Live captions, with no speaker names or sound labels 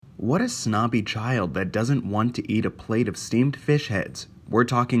What a snobby child that doesn't want to eat a plate of steamed fish heads. We're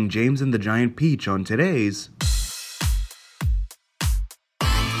talking James and the Giant Peach on today's...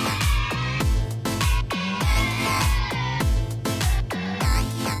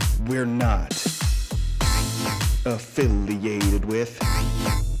 We're not affiliated with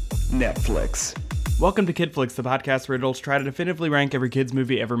Netflix. Welcome to KidFlix, the podcast where adults try to definitively rank every kid's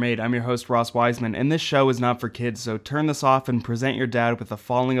movie ever made. I'm your host, Ross Wiseman, and this show is not for kids, so turn this off and present your dad with a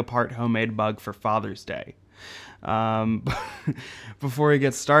falling apart homemade mug for Father's Day. Before we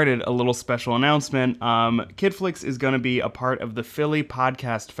get started, a little special announcement. KidFlix is going to be a part of the Philly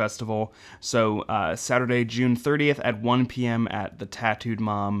Podcast Festival, so Saturday, June 30th at 1 p.m. at the Tattooed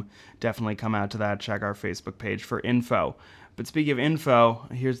Mom. Definitely come out to that. Check our Facebook page for info. But speaking of info,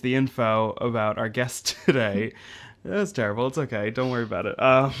 here's the info about our guest today. That's terrible. It's okay. Don't worry about it.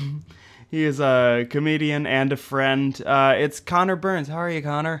 He is a comedian and a friend. It's Connor Burns. How are you,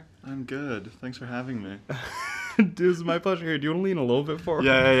 Connor? I'm good. Thanks for having me. This is my pleasure. Here, do you want to lean a little bit forward?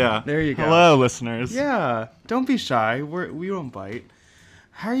 Yeah. There you go. Hello, listeners. Yeah. Don't be shy. We don't bite.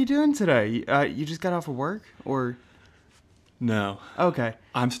 How are you doing today? You just got off of work, or? No. Okay.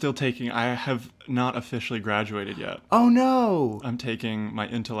 I'm still taking... I have not officially graduated yet. Oh, no. I'm taking my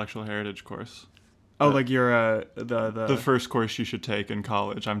intellectual heritage course. Oh, like you're The first course you should take in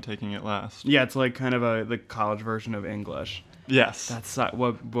college. I'm taking it last. Yeah, it's like kind of the college version of English. Yes. That's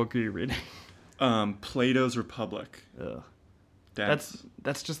what book are you reading? Plato's Republic. Ugh.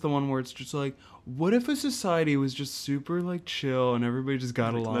 That's just the one where it's just like, what if a society was just super like chill and everybody just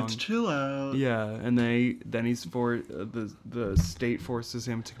got along? Let's chill out. Yeah, and then he's the state forces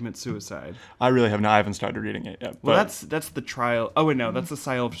him to commit suicide. I haven't started reading it yet. Well, that's the trial. Oh wait, no, that's the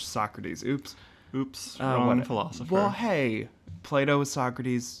trial of Socrates. Oops, wrong philosopher. Well, hey, Plato was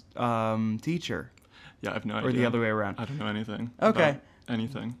Socrates' teacher. Yeah, I have no idea. Or the other way around. I don't know anything. Okay. About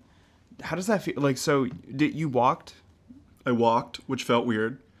anything. How does that feel? Like, so did you walked? I walked, which felt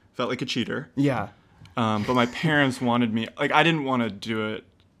weird. Felt like a cheater. Yeah. But my parents wanted me... Like, I didn't want to do it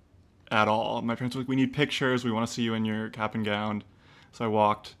at all. My parents were like, we need pictures. We want to see you in your cap and gown. So I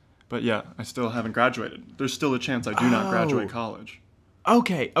walked. But yeah, I still haven't graduated. There's still a chance I do not graduate college.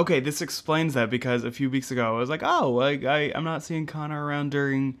 Okay, this explains that, because a few weeks ago I was like, I'm not seeing Connor around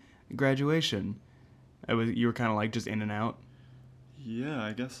during graduation. You were kind of like just in and out? Yeah,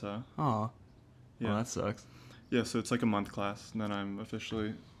 I guess so. Aw. Yeah. Well, that sucks. Yeah, so it's like a month class, and then I'm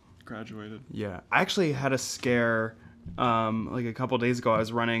officially graduated. Yeah. I actually had a scare, like a couple days ago. I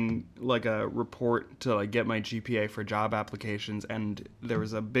was running like a report to like get my GPA for job applications, and there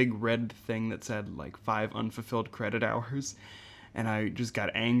was a big red thing that said like 5 unfulfilled credit hours. And I just got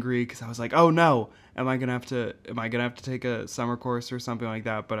angry because I was like, oh no, am I gonna have to take a summer course or something like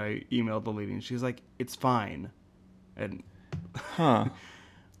that? But I emailed the lady and she's like, it's fine. And I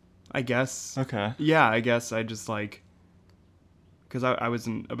guess. Okay. Yeah, I guess I just like, because I was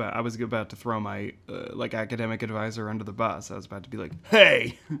about to throw my like academic advisor under the bus. I was about to be like,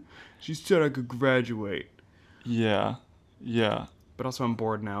 hey, she said I could graduate. Yeah. But also I'm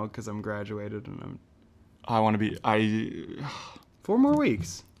bored now because I'm graduated and I want to be... 4 more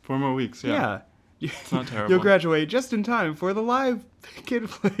weeks. 4 more weeks, yeah. It's not terrible. You'll graduate just in time for the live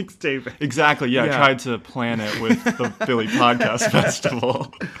KidFlix taping. Exactly, yeah. I tried to plan it with the Philly Podcast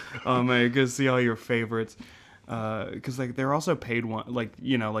Festival. I get to see all your favorites. Because like they're also paid one, like,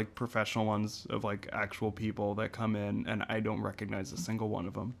 you know, like professional ones of like actual people that come in, and I don't recognize a single one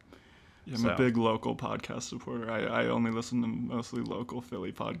of them. Yeah, I'm a big local podcast supporter. I only listen to mostly local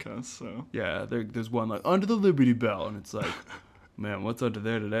Philly podcasts, so... Yeah, there's one like, Under the Liberty Bell, and it's like, man, what's under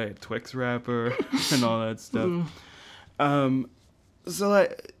there today? Twix wrapper and all that stuff. So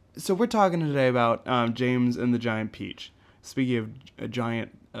we're talking today about James and the Giant Peach. Speaking of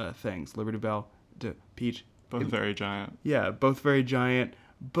giant things, Liberty Bell to Peach. Both very giant. Yeah, both very giant.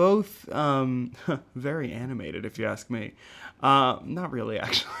 Both very animated, if you ask me. Not really,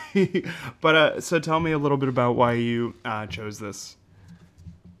 actually. But so tell me a little bit about why you chose this.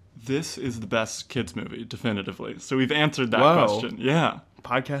 This is the best kids movie, definitively. So we've answered that question. Yeah.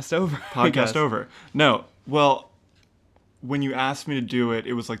 Podcast over. Podcast over. No, well, when you asked me to do it,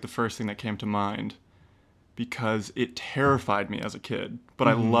 it was like the first thing that came to mind because it terrified me as a kid, but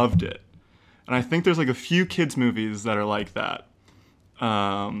I loved it. And I think there's like a few kids movies that are like that.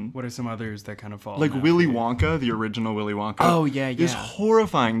 What are some others that kind of fall? Like Willy Wonka, the original Willy Wonka. Oh, yeah. It's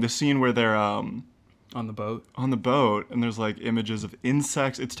horrifying, the scene where they're... on the boat? On the boat, and there's like images of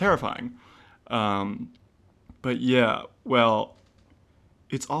insects. It's terrifying. But yeah, well,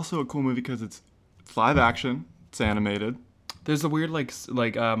 it's also a cool movie because it's live action, it's animated. There's a weird like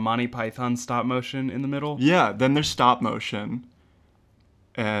Monty Python stop motion in the middle. Yeah, then there's stop motion.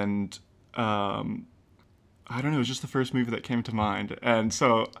 and I don't know, it was just the first movie that came to mind. And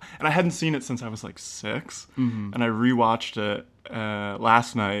I hadn't seen it since I was like 6, and I rewatched it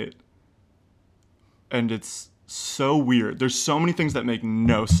last night, and it's so weird. There's so many things that make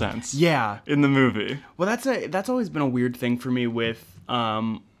no sense. Yeah. In the movie. Well, that's always been a weird thing for me with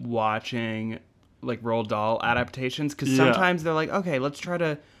watching like Roald Dahl adaptations, because sometimes they're like, okay, let's try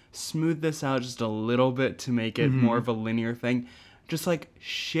to smooth this out just a little bit to make it more of a linear thing. Just like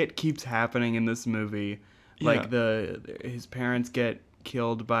shit keeps happening in this movie. Like his parents get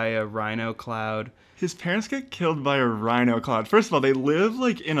killed by a rhino cloud. His parents get killed by a rhino cloud. First of all, they live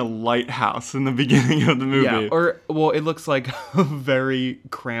like in a lighthouse in the beginning of the movie. Yeah, it looks like a very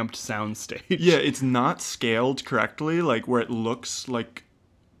cramped soundstage. Yeah, it's not scaled correctly, like where it looks like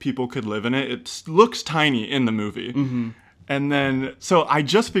people could live in it. It looks tiny in the movie. Mm-hmm. And then, so I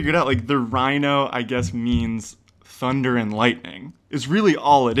just figured out, like, the rhino, I guess, means thunder and lightning. Is really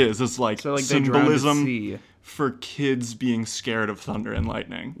all it is. It's like, so, like symbolism for kids being scared of thunder and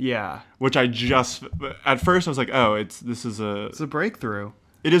lightning. Yeah. Which at first I was like, oh, it's a breakthrough.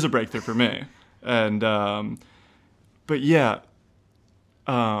 It is a breakthrough for me. And, but yeah,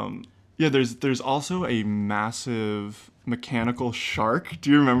 there's also a massive mechanical shark.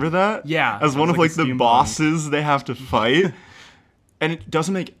 Do you remember that? Yeah. As one of like the bosses they have to fight. And it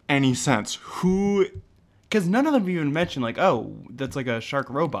doesn't make any sense. Because none of them even mention, like, oh, that's like a shark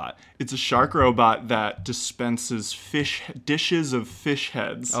robot. It's a shark robot that dispenses dishes of fish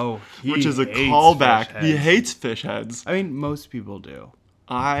heads. Oh, which is a callback. He hates fish heads. I mean, most people do.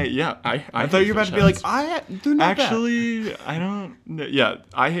 I thought you were about to be like, I do not. Actually, I don't. Yeah,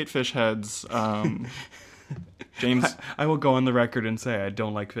 I hate fish heads. James, I will go on the record and say I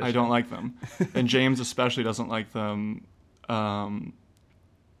don't like fish. I don't like them, and James especially doesn't like them.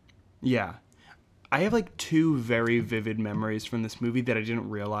 Yeah. I have like 2 very vivid memories from this movie that I didn't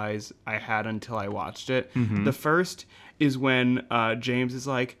realize I had until I watched it. Mm-hmm. The first is when James is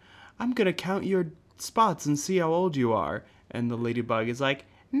like, I'm going to count your spots and see how old you are. And the ladybug is like,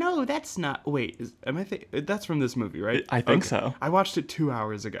 no, that's not. Wait, that's from this movie, right? I think so. I watched it 2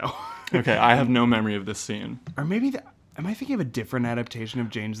 hours ago. Okay, I have no memory of this scene. Or maybe, am I thinking of a different adaptation of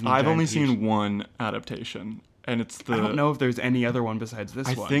James and the I've Giant only Peach? seen one adaptation. And it's I don't know if there's any other one besides this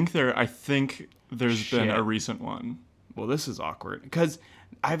one. I think there's been a recent one. Well, this is awkward because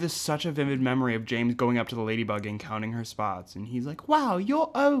I have such a vivid memory of James going up to the ladybug and counting her spots, and he's like, "Wow,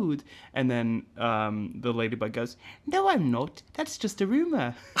 you're old." And then the ladybug goes, "No, I'm not. That's just a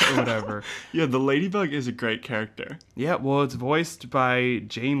rumor," or whatever. Yeah, the ladybug is a great character. Yeah, well, it's voiced by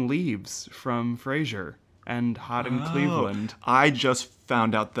Jane Leeves from Frasier and Hot in Cleveland. I just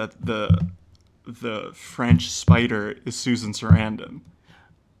found out that the French spider is Susan Sarandon.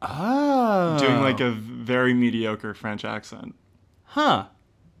 Oh. Doing like a very mediocre French accent. Huh.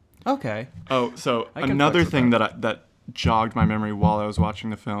 Okay. Oh, so another thing that jogged my memory while I was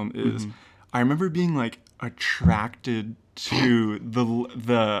watching the film is I remember being like attracted to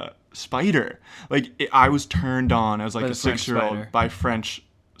the spider. Like I was turned on as like a 6-year-old by French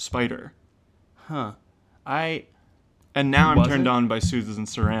spider. Huh. And now I'm turned on by Susan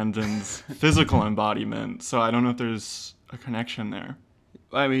Sarandon's physical embodiment, so I don't know if there's a connection there.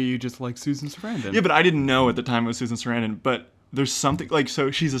 I mean, you just like Susan Sarandon. Yeah, but I didn't know at the time it was Susan Sarandon, but there's something, like,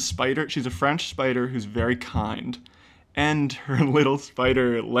 so she's a spider, she's a French spider who's very kind, and her little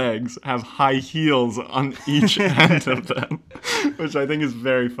spider legs have high heels on each end of them, which I think is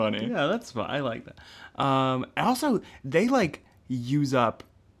very funny. Yeah, that's fun. I like that. Also, they, like, use up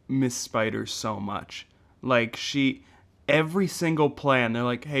Miss Spider so much. Like, every single plan, they're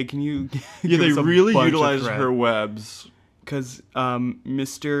like, hey, can you yeah, they really utilize her webs. Because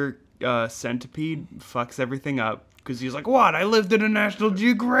Mr. Centipede fucks everything up. Because he's like, what? I lived in a National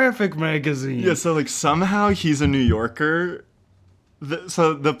Geographic magazine. Yeah, so like somehow he's a New Yorker.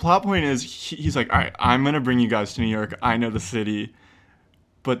 So the plot point is he's like, all right, I'm going to bring you guys to New York. I know the city.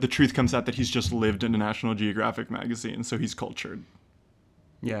 But the truth comes out that he's just lived in a National Geographic magazine, so he's cultured.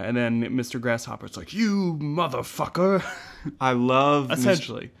 Yeah, and then Mr. Grasshopper's like, you motherfucker. I love...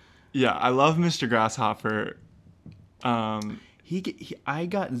 Essentially. I love Mr. Grasshopper. I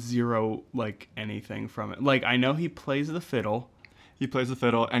got zero, like, anything from it. Like, I know he plays the fiddle. He plays the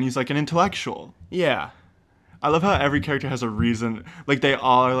fiddle, and he's like an intellectual. Yeah. I love how every character has a reason. Like, they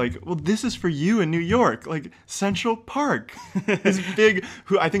all are like, well, this is for you in New York. Like, Central Park. This big...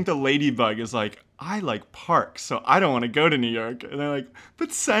 I think the ladybug is like, I like parks, so I don't want to go to New York. And they're like,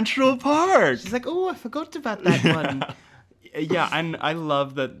 but Central Park. She's like, oh, I forgot about that one. Yeah, and I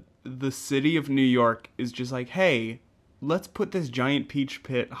love that the city of New York is just like, hey, let's put this giant peach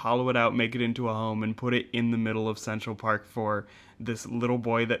pit, hollow it out, make it into a home, and put it in the middle of Central Park for this little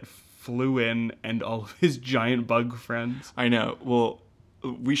boy that flew in and all of his giant bug friends. I know. Well,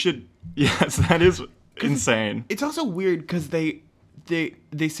 we should. Yes, that is insane. It's also weird because they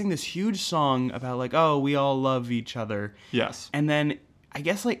sing this huge song about like, oh, we all love each other. Yes. And then I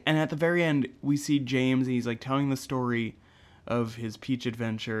guess like, and at the very end we see James, and he's like telling the story of his Peach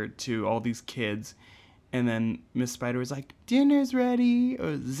adventure to all these kids. And then Miss Spider was like, dinner's ready,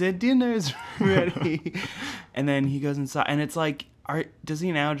 or the dinner's ready. And then he goes inside, and it's like, does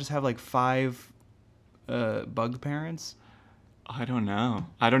he now just have like 5 bug parents? I don't know.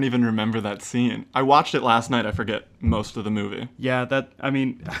 I don't even remember that scene. I watched it last night. I forget most of the movie. Yeah,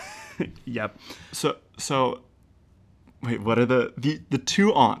 yep. So, wait, what are the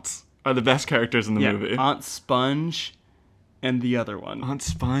 2 aunts are the best characters in the movie? Aunt Sponge and the other one. Aunt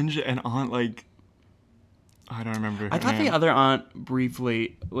Sponge and Aunt, like, I don't remember her I thought name. the other aunt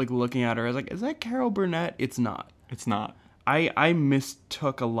briefly, like, looking at her, I was like, is that Carol Burnett? It's not. It's not. I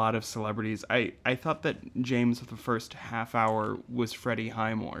mistook a lot of celebrities. I thought that James for the first half hour was Freddie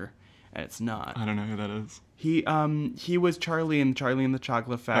Highmore, and it's not. I don't know who that is. He was Charlie in Charlie and the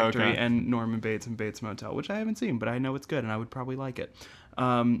Chocolate Factory Okay. and Norman Bates in Bates Motel, which I haven't seen, but I know it's good and I would probably like it.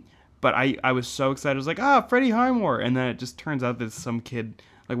 But I was so excited. I was like, Freddie Highmore, and then it just turns out that some kid,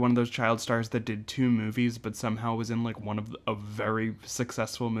 like one of those child stars that did 2 movies, but somehow was in like a very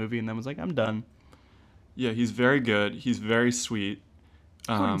successful movie, and then was like, I'm done. Yeah, he's very good. He's very sweet.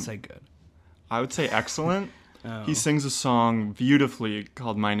 I wouldn't say good. I would say excellent. Oh. He sings a song beautifully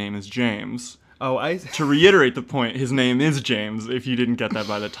called My Name is James. Oh, To reiterate the point, his name is James, if you didn't get that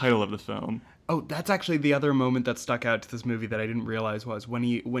by the title of the film. Oh, that's actually the other moment that stuck out to this movie that I didn't realize was when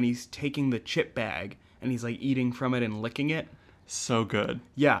he's taking the chip bag and he's like eating from it and licking it. So good.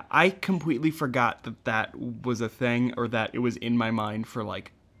 Yeah, I completely forgot that was a thing, or that it was in my mind for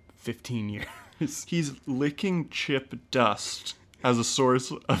like 15 years. He's licking chip dust as a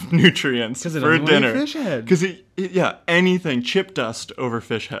source of nutrients 'Cause it for doesn't want dinner. fish head. Because anything chip dust over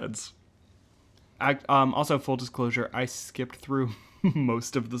fish heads. Also, full disclosure, I skipped through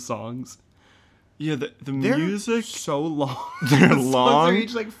most of the songs. Yeah, the They're music. so long. They're The songs long. are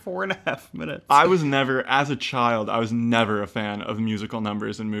each like 4.5 minutes. I was never, as a child, I was never a fan of musical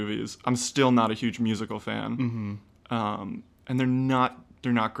numbers in movies. I'm still not a huge musical fan. Mm-hmm. And they're not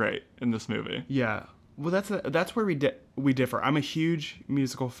great in this movie. Yeah. Well, that's where we differ. I'm a huge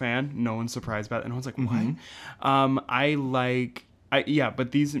musical fan. No one's surprised about it. And I was like, what?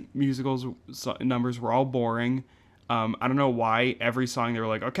 But these musicals numbers were all boring. I don't know why every song they were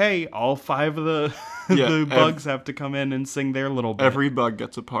like, okay, all 5 of the the bugs have to come in and sing their little bit. Every bug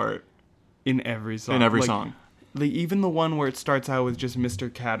gets a part in every song. in every song. Even the one where it starts out with just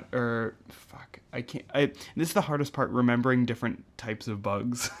Mr. Cat, this is the hardest part, remembering different types of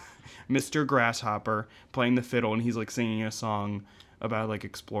bugs. Mr. Grasshopper playing the fiddle, and he's like singing a song about like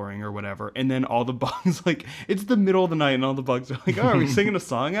exploring or whatever. And then all the bugs, like, it's the middle of the night and all the bugs are like, oh, are we singing a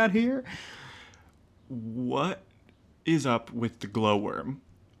song out here? What is up with the glowworm?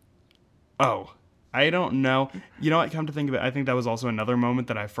 Oh, I don't know. You know what? Come to think of it, I think that was also another moment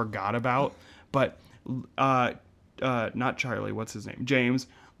that I forgot about. But not Charlie, what's his name? James,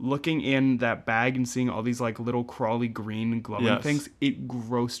 looking in that bag and seeing all these like little crawly green glowing things, it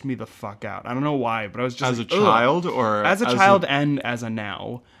grossed me the fuck out. I don't know why, but I was just As like, a child, ugh. or as a child and as a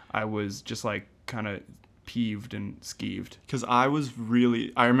now, I was just like kind of peeved and skeeved. Because I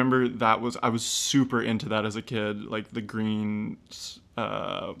remember I was super into that as a kid, like the green,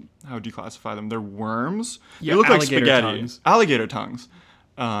 how would you classify them? They're worms? Yeah, they look like alligator spaghetti. tongues. Alligator tongues.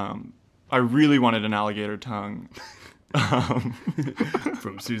 I really wanted an alligator tongue.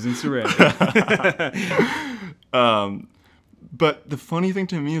 From Susan Sarandon. But the funny thing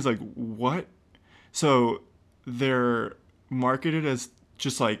to me is like, what? So they're marketed as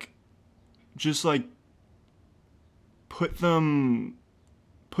just like put them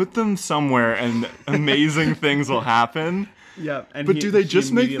somewhere and amazing things will happen. Yeah, and But do they he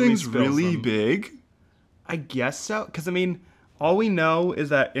just make immediately things spills really them. big? I guess so, because I mean, all we know is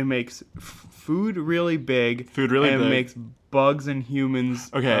that it makes food really big. Really and big. It makes bugs and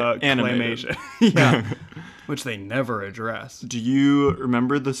humans animated. claymation. Yeah, which they never address. Do you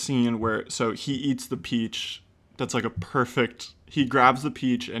remember the scene where he eats the peach? That's like he grabs the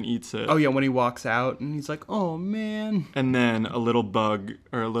peach and eats it. Oh yeah, when he walks out and he's like, "Oh man." And then a little bug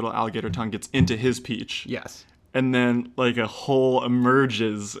or a little alligator tongue gets into his peach. Yes. And then like a hole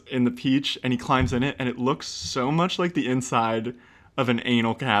emerges in the peach and he climbs in it and it looks so much like the inside of an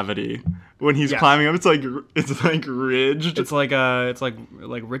anal cavity when he's climbing up. It's like ridged. It's like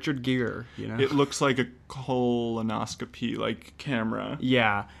Richard Gere, you know. It looks like a colonoscopy like camera.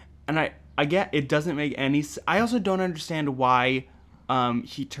 Yeah, and I get it doesn't make any. I also don't understand why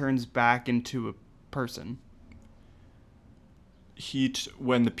he turns back into a person.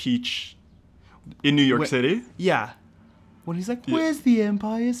 When the Peach in New York City. Yeah. When he's like, "Where's the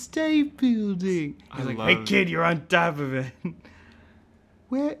Empire State Building?" He's like, "Hey kid, you're on top of it."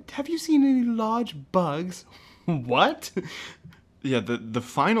 Where have you seen any large bugs? What? Yeah, the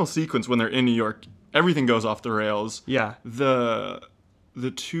final sequence when they're in New York, everything goes off the rails. Yeah. The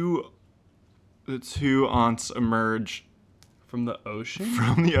two aunts emerge From the ocean?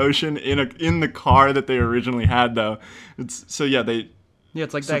 from the ocean in the car that they originally had, though. They Yeah,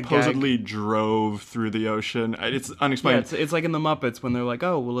 it's like that supposedly drove through the ocean. It's Yeah, unexplained. it's like in the Muppets when they're like,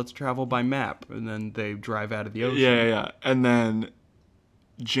 "Oh, well, let's travel by map," and then they drive out of the ocean. Yeah. And then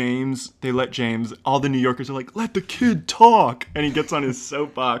they let James, all the New Yorkers are like, "Let the kid talk," and he gets on his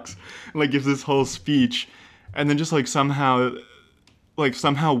soapbox and like gives this whole speech, and then just like somehow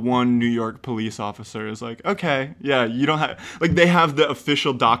one New York police officer is like, "Okay, yeah, you don't have," like they have the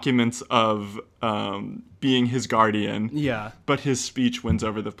official documents of being his guardian. Yeah. But his speech wins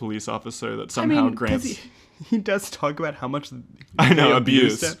over the police officer that somehow 'cause grants. he does talk about how much I know, they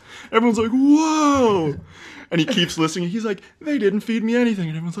abuse. abused him. Everyone's like, "Whoa!" And he keeps listening. He's like, "They didn't feed me anything,"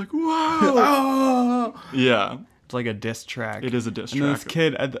 and everyone's like, "Whoa!" Yeah, It's like a diss track. it is a diss And then this track.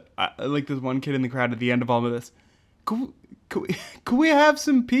 kid, like this one kid in the crowd at the end of all of this, could we have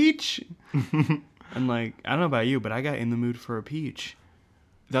some peach? I'm like, I don't know about you, but I got in the mood for a peach.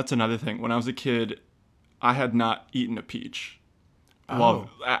 That's another thing. When I was a kid, I had not eaten a peach. Oh. Well,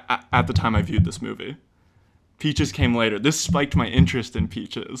 at the time I viewed this movie. Peaches came later. This spiked my interest in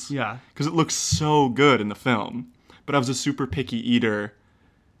peaches. Yeah. Because it looks so good in the film. But I was a super picky eater.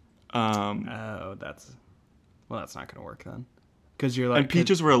 Oh, that's not gonna work then, because you're like, And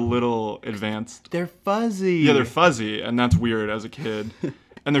peaches were a little advanced. they're fuzzy. Yeah, they're fuzzy, and that's weird as a kid.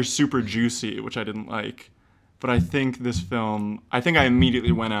 And they're super juicy, which I didn't like. But I think I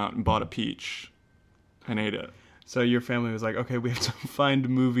immediately went out and bought a peach and ate it. So your family was like, okay, we have to find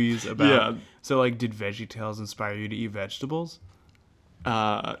movies about. Yeah. So like, did VeggieTales inspire you to eat vegetables?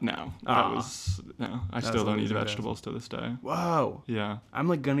 No. Aw. I still don't eat loser vegetables to this day. Whoa. Yeah, I'm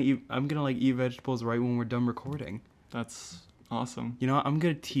gonna eat vegetables right when we're done recording. that's awesome. You know what? I'm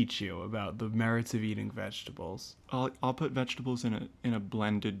gonna teach you about the merits of eating vegetables. I'll put vegetables in a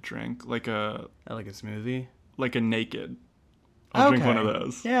blended drink, like a I like a smoothie. naked. I'll drink one of Okay.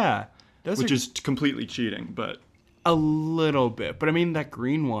 those, Yeah. Those which are is completely cheating. But a little bit, but I mean that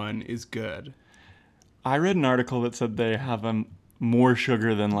green one is good. I read an article that said they have more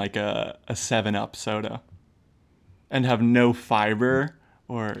sugar than like a 7-Up soda, and have no fiber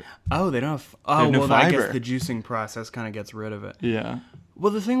or Oh, they don't have. have Oh, no well, I fiber. guess the juicing process kind of gets rid of it. yeah.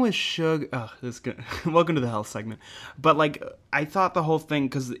 Well, the thing with sugar, welcome to the health segment. But like, I thought the whole thing,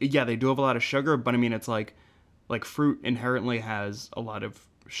 because yeah, they do have a lot of sugar, but I mean, it's like fruit inherently has a lot of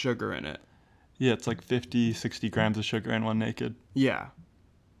sugar in it. Yeah, it's like 50, 60 grams of sugar in one naked. Yeah.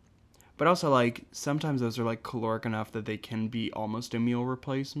 But also, like, sometimes those are like caloric enough that they can be almost a meal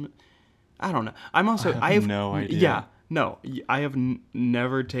replacement. I don't know. I have no idea. Yeah. No, I have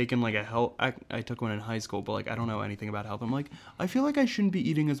never taken like a health. I took one in high school, but like I don't know anything about health. I'm like, I feel like I shouldn't be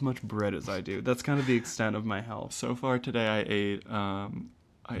eating as much bread as I do. That's kind of the extent of my health. So far today,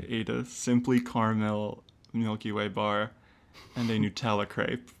 I ate a Simply Caramel Milky Way bar and a Nutella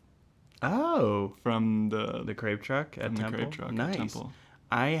crepe Oh, from the crepe truck at from the Temple. crepe truck at Nice. Temple.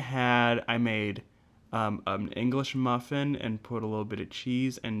 I made an English muffin and put a little bit of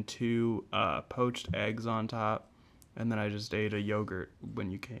cheese and 2 poached eggs on top, and then I just ate a yogurt when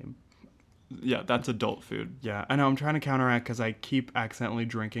you came. Yeah, that's adult food. Yeah, I know. I'm trying to counteract because I keep accidentally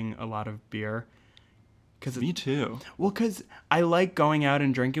drinking a lot of beer. Me too. Well, because I like going out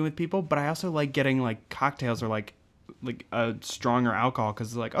and drinking with people, but I also like getting like cocktails or like a stronger alcohol because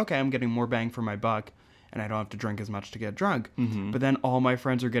it's like, okay, I'm getting more bang for my buck, and I don't have to drink as much to get drunk. Mm-hmm. But then all my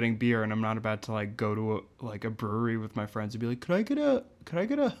friends are getting beer, and I'm not about to like go to a brewery with my friends and be like, could I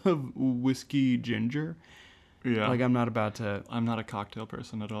get a whiskey ginger? Yeah. Like I'm not about to. I'm not a cocktail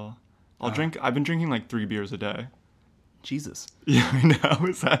person at all. I've been drinking like 3 beers a day. Jesus, Yeah, I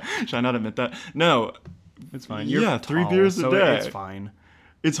know. Should I not admit that? No. it's fine. Yeah, 3 beers a so day. It's fine.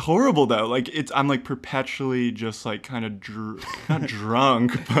 It's horrible though. Like I'm like perpetually just like kind of not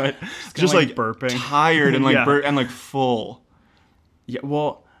drunk, but just like like burping. tired and like Yeah. and like full. Yeah.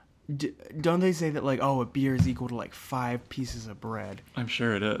 Well, don't they say that like, oh, a beer is equal to like 5 pieces of bread? I'm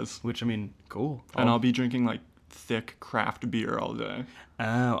sure it is. Which I mean, cool. And I'll be drinking like thick craft beer all day.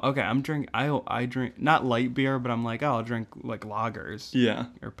 Oh, okay. I drink not light beer, but I'm like, oh, I'll drink like lagers Yeah.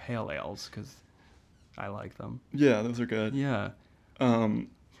 or pale ales because I like them. Yeah, those are good. Yeah. Um,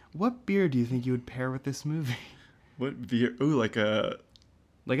 What beer do you think you would pair with this movie? What beer? Ooh, like a.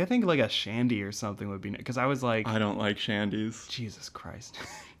 Like, I think like a shandy or something would be, because I was like, I don't like shandies. Jesus Christ.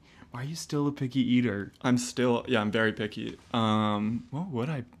 Why are you still a picky eater? I'm very picky. What would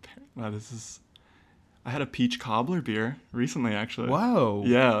I? Wow, I had a peach cobbler beer recently, actually. Whoa.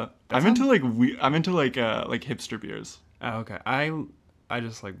 Yeah, I'm into like hipster beers. Oh, okay. I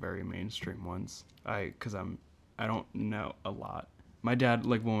just like very mainstream ones. I don't know a lot. My dad,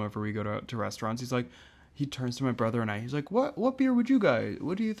 like, whenever we go to restaurants, he turns to my brother and he's like, what beer what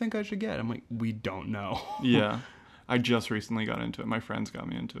do you think I should get? I'm like, we don't know. Yeah. I just recently got into it. My friends got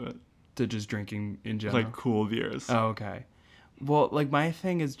me into it. To just drinking in general. Like cool beers. Oh, okay. Well, like, my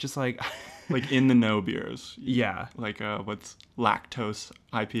thing is just like like in the know beers. Yeah. Like what's lactose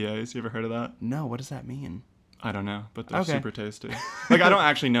IPAs? You ever heard of that? No, what does that mean? I don't know, but they're Okay. super tasty. Like, I don't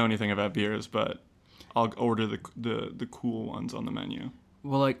actually know anything about beers, but I'll order the cool ones on the menu.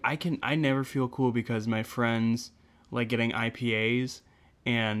 Well, like, I never feel cool because my friends like getting IPAs,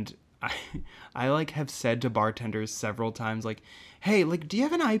 and I like have said to bartenders several times, like, hey, like, do you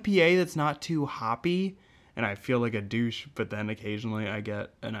have an IPA that's not too hoppy? And I feel like a douche, but then occasionally I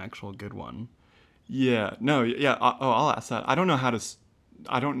get an actual good one. Yeah. No. Yeah. I'll ask that. I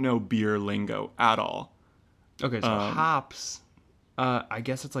don't know beer lingo at all. Okay, so hops. I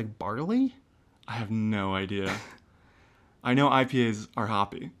guess it's like barley? I have no idea. I know IPAs are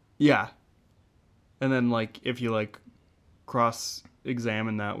hoppy. Yeah. And then, like, if you, like,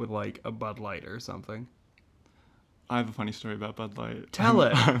 cross-examine that with, like, a Bud Light or something. I have a funny story about Bud Light. Tell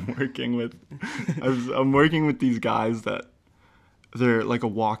it. I'm working with these guys that they're like a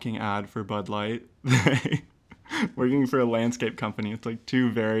walking ad for Bud Light. Working for a landscape company. It's like two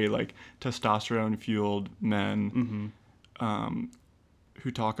very like testosterone-fueled men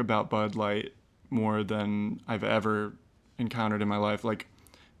who talk about Bud Light more than I've ever encountered in my life. Like,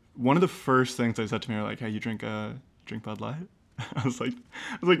 one of the first things they said to me were like, "Hey, you drink Bud Light?" I was like,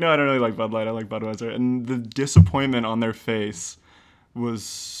 "No, I don't really like Bud Light. I like Budweiser." And the disappointment on their face was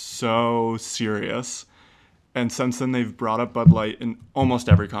so serious. And since then, they've brought up Bud Light in almost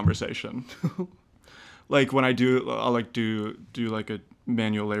every conversation. Like, when I'll like do like a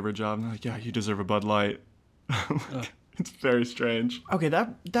manual labor job, and they're like, "Yeah, you deserve a Bud Light." It's very strange. Okay,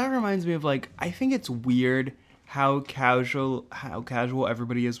 that reminds me of, like, I think it's weird how casual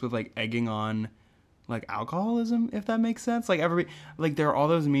everybody is with, like, egging on, like, alcoholism, if that makes sense. Like, everybody, like, there are all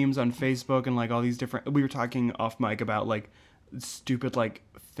those memes on Facebook and, like, all these different, we were talking off mic about, like, stupid, like,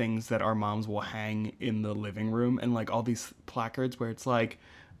 things that our moms will hang in the living room, and, like, all these placards where it's like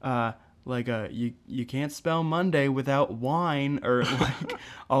you can't spell Monday without wine, or like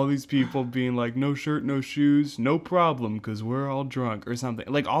all these people being like, no shirt, no shoes, no problem, because we're all drunk, or something.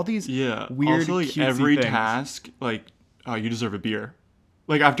 Like, all these weird, also, like, cutesy every things. task, like, "Oh, you deserve a beer."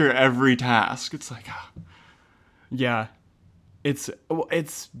 Like, after every task, it's like, Yeah. It's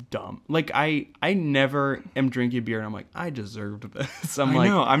dumb. Like, I never am drinking beer and I'm like, I deserved this. I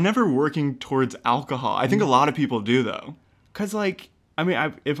know. I'm never working towards alcohol. I think a lot of people do, though. Because, like, I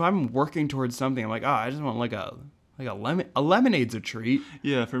mean, if I'm working towards something, I'm like, I just want like a lemonade's a treat.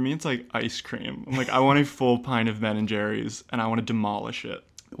 Yeah, for me, it's like ice cream. I'm like, I want a full pint of Ben & Jerry's, and I want to demolish it.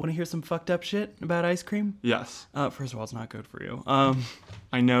 Want to hear some fucked up shit about ice cream? Yes. First of all, it's not good for you.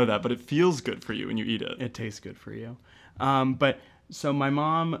 I know that, but it feels good for you when you eat it. It tastes good for you. But so my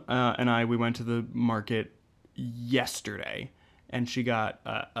mom and we went to the market yesterday, and she got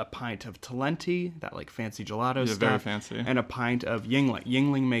a pint of Talenti, that like fancy gelato stuff. Very fancy. And a pint of Yingling.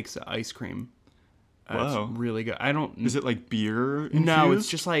 Yingling makes ice cream. Whoa. It's really good. Is it like beer infused? No, it's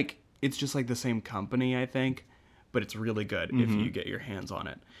just like the same company, I think, but it's really good if you get your hands on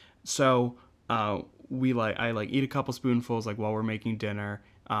it. So I eat a couple spoonfuls like while we're making dinner.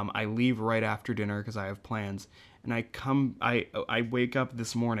 I leave right after dinner because I have plans, and I wake up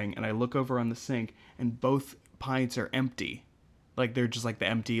this morning and I look over on the sink and both pints are empty. Like, they're just like the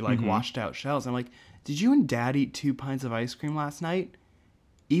empty, like, washed out shells. I'm like, did you and Dad eat 2 pints of ice cream last night?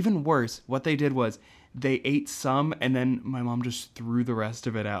 Even worse, what they did was they ate some and then my mom just threw the rest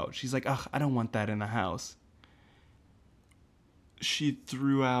of it out. She's like, ugh, I don't want that in the house. She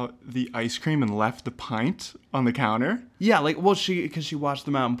threw out the ice cream and left the pint on the counter? Yeah, like, well, because she washed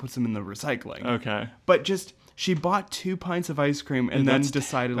them out and puts them in the recycling. Okay. But just, she bought 2 pints of ice cream and then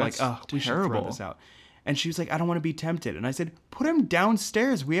decided, like, we should throw terrible. this out. And she was like, I don't want to be tempted. And I said, put him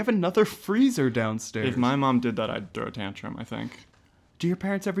downstairs. We have another freezer downstairs. If my mom did that, I'd throw a tantrum, I think. Do your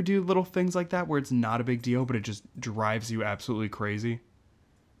parents ever do little things like that where it's not a big deal, but it just drives you absolutely crazy?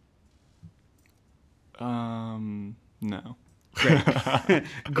 No. Great.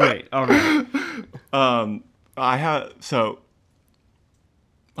 Great. All right.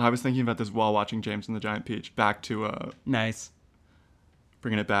 I was thinking about this while watching James and the Giant Peach. Back to Nice.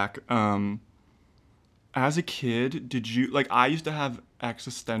 bringing it back. As a kid, did you like? I used to have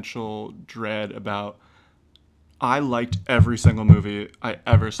existential dread about. I liked every single movie I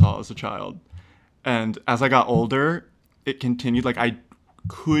ever saw as a child, and as I got older, it continued. Like I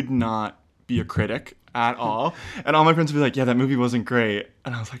could not be a critic at all, and all my friends would be like, "Yeah, that movie wasn't great,"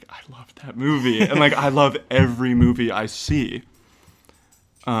 and I was like, "I loved that movie," and like I love every movie I see.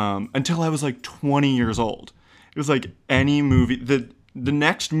 Until I was like 20 years old, it was like any movie. The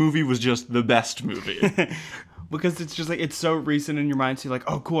next movie was just the best movie. Because it's just like, it's so recent in your mind, so you're like,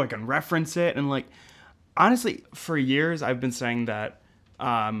 oh cool, I can reference it. And like, honestly, for years I've been saying that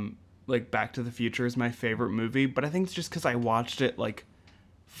like Back to the Future is my favorite movie, but I think it's just because I watched it like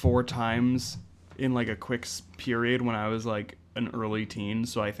 4 times in like a quick period when I was like an early teen.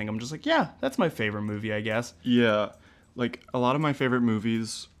 So I think I'm just like, yeah, that's my favorite movie, I guess. Yeah, like a lot of my favorite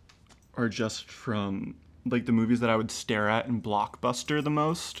movies are just from like the movies that I would stare at in Blockbuster the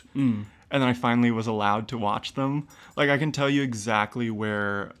most. And then I finally was allowed to watch them. Like I can tell you exactly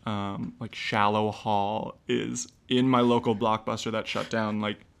where like Shallow Hall is in my local Blockbuster that shut down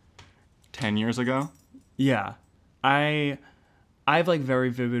like 10 years ago. Yeah. I have like very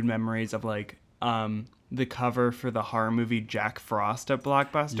vivid memories of like the cover for the horror movie Jack Frost at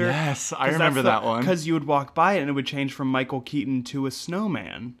Blockbuster. Yes, I remember that one. Because you would walk by it and it would change from Michael Keaton to a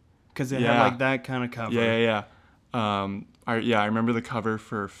snowman. Because it had like that kind of cover. Yeah. I remember the cover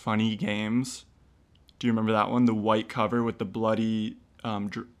for Funny Games. Do you remember that one? The white cover with the bloody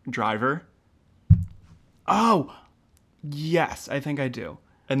driver. Oh, yes, I think I do.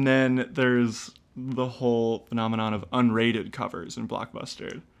 And then there's the whole phenomenon of unrated covers in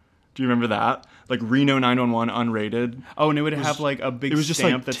Blockbuster. Do you remember that? Like Reno 911 unrated. Oh, and it would have like a big It was just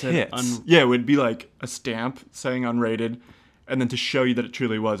stamp like that said tits. Yeah, it would be like a stamp saying unrated. And then to show you that it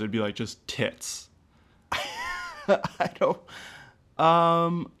truly was, it'd be like just tits. I don't.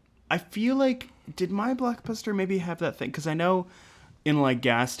 I feel like, did my Blockbuster maybe have that thing? Because I know in like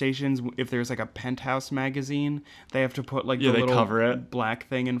gas stations, if there's like a Penthouse magazine, they have to put like the they little cover it. black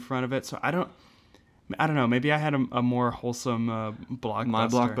thing in front of it. So I don't know. Maybe I had a more wholesome Blockbuster. My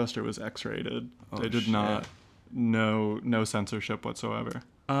Blockbuster was X-rated. Oh, They did not. No censorship whatsoever.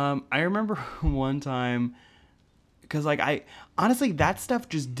 I remember one time, because like honestly, that stuff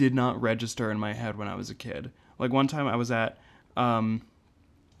just did not register in my head when I was a kid. Like one time I was at,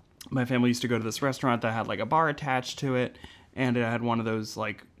 my family used to go to this restaurant that had like a bar attached to it, and it had one of those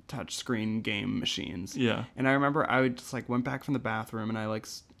like touch screen game machines. Yeah. And I remember I would just like went back from the bathroom and I like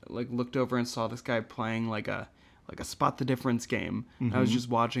looked over and saw this guy playing like a spot the difference game. Mm-hmm. I was just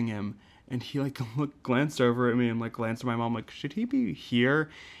watching him, and he like glanced over at me and like glanced at my mom like, should he be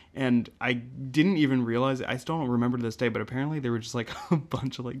here? And I didn't even realize it. I still don't remember to this day, but apparently there were just like a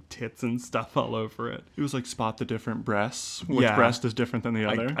bunch of like tits and stuff all over it. It was like spot the different breasts. Which breast is different than the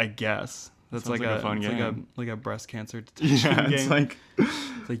other? I guess. That's like a fun game. Like a breast cancer detection game. It's like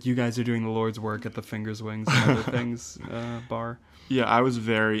it's like you guys are doing the Lord's work at the Fingers, Wings, and Other Things bar. Yeah, I was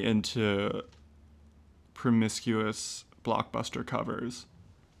very into promiscuous Blockbuster covers.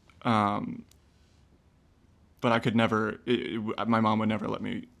 But I could never. My mom would never let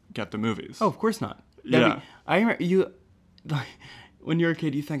me get the movies. Oh, of course not. Yeah. I remember you, like, when you're a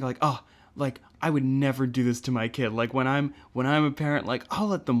kid, you think like, oh, like I would never do this to my kid. Like when I'm a parent, like I'll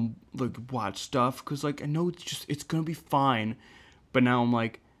let them like watch stuff because like I know it's gonna be fine. But now I'm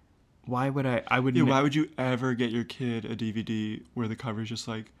like, why would I? I would. Yeah, why would you ever get your kid a DVD where the cover's just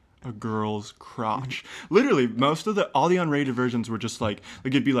like a girl's crotch? Literally, all the unrated versions were just like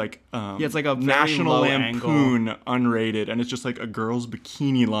it'd be like it's like a very National low Lampoon angle. unrated, and it's just like a girl's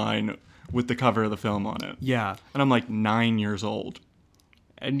bikini line with the cover of the film on it. Yeah, and I'm like 9 years old,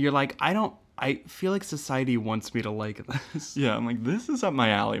 and you're like, I feel like society wants me to like this. Yeah, I'm like, this is up my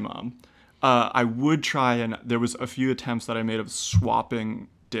alley, Mom. I would try, and there was a few attempts that I made of swapping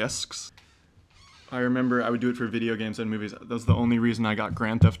discs. I remember I would do it for video games and movies. That was the only reason I got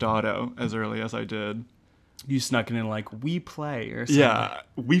Grand Theft Auto as early as I did. You snuck it in like We Play or something. Yeah,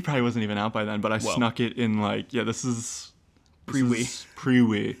 Wii probably wasn't even out by then, but I snuck it in like, this is pre-Wii.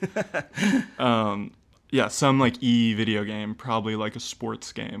 Pre-Wii. Yeah, some like video game, probably like a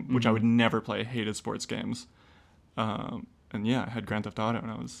sports game, which I would never play. I hated sports games. And yeah, I had Grand Theft Auto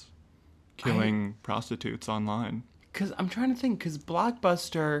and I was killing prostitutes online. Because I'm trying to think, because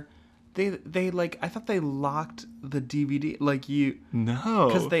Blockbuster, they like, I thought they locked the DVD, like you. No.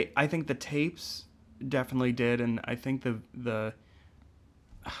 Because I think the tapes definitely did, and I think the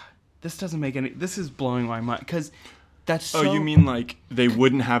this doesn't make any, this is blowing my mind, because that's so. Oh, you mean like they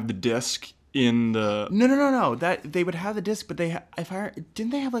wouldn't have the disc in the... No. That they would have the disc, but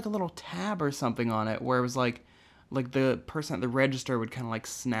didn't they have like a little tab or something on it where it was like the person at the register would kind of like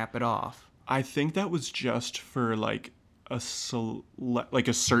snap it off. I think that was just for like a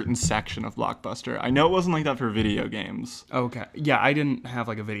certain section of Blockbuster. I know it wasn't like that for video games. Okay. Yeah, I didn't have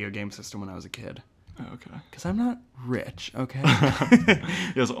like a video game system when I was a kid. Okay. Because I'm not rich, okay?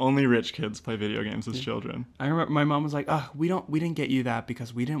 Yes, only rich kids play video games as children. I remember my mom was like, "Oh, we didn't get you that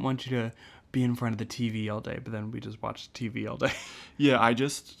because we didn't want you to be in front of the TV all day." But then we just watched TV all day. Yeah, I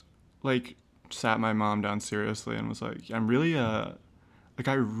just like sat my mom down seriously and was like, I'm really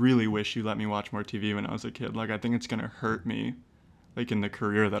I really wish you let me watch more TV when I was a kid. Like, I think it's gonna hurt me, like, in the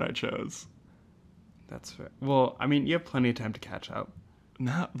career that I chose. That's fair. Well, I mean, you have plenty of time to catch up.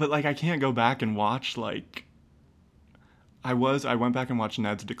 No, but like, I can't go back and watch like. I went back and watched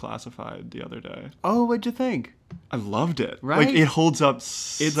Ned's Declassified the other day. Oh, what'd you think? I loved it. Right? Like, it holds up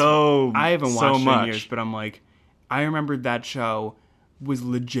I haven't so watched it much. in years, but I'm like, I remembered that show was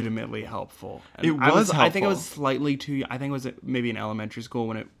legitimately helpful. And It was I think I helpful. was slightly too. I think it was maybe in elementary school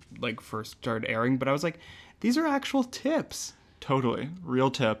when it like first started airing. But I was like, these are actual tips. Totally.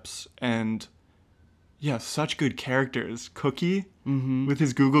 Real tips. And yeah, such good characters. Cookie with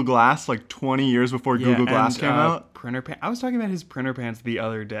his Google Glass like 20 years before Google Glass came out. Printer pants. I was talking about his printer pants the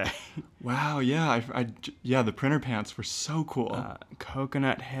other day. Wow, yeah. Yeah, the printer pants were so cool.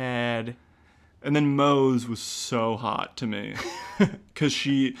 Coconut Head. And then Mose was so hot to me. Because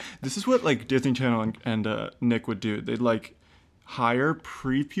this is what like Disney Channel and Nick would do. They'd like hire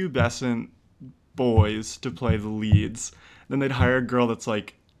prepubescent boys to play the leads. Then they'd hire a girl that's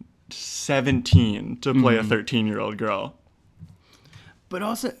like 17 to play a 13-year-old girl.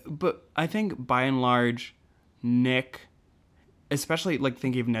 But I think by and large, Nick, especially like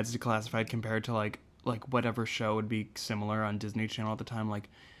thinking of Ned's Declassified compared to like whatever show would be similar on Disney Channel at the time, like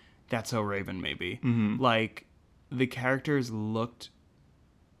That's So Raven maybe. Like the characters looked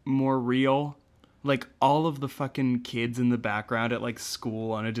more real. Like all of the fucking kids in the background at like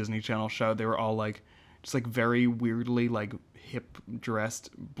school on a Disney Channel show, they were all like just like very weirdly like hip dressed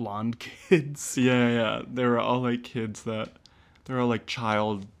blonde kids. Yeah. They were all like kids they were all like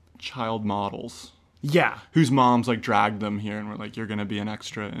child models. Yeah. Whose moms like dragged them here and were like, you're gonna be an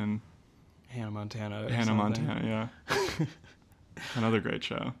extra in Hannah Montana. Montana, yeah. Another great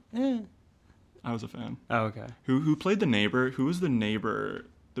show. I was a fan. Oh, okay. Who played the neighbor? Who was the neighbor?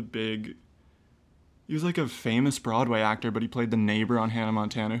 He was like a famous Broadway actor, but he played the neighbor on Hannah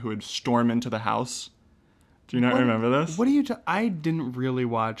Montana who would storm into the house. Do you not remember this? What are you? I didn't really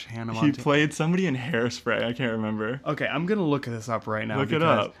watch Hannah Montana. He played somebody in Hairspray. I can't remember. Okay, I'm gonna look this up right now. Look it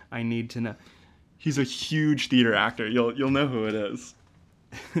because up. I need to know. He's a huge theater actor. You'll know who it is.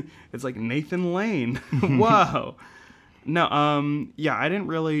 It's like Nathan Lane. Whoa. No. Yeah. I didn't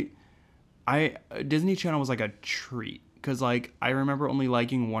really. Disney Channel was like a treat because like I remember only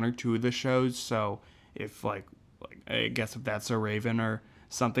liking one or two of the shows. So if like I guess if That's So Raven or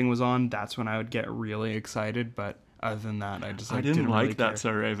something was on, that's when I would get really excited. But other than that, I just like, I didn't like really That's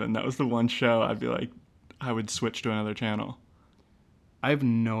So Raven. That was the one show I'd be like, I would switch to another channel. I have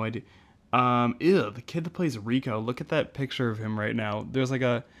no idea. The kid that plays Rico, look at that picture of him right now. There's like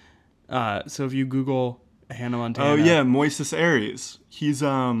a, so if you Google Hannah Montana. Oh yeah, Moises Aries. He's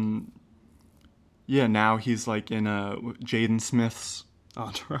now he's like in Jaden Smith's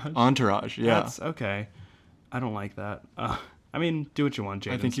Entourage. Yeah, That's okay. I don't like that. I mean, do what you want,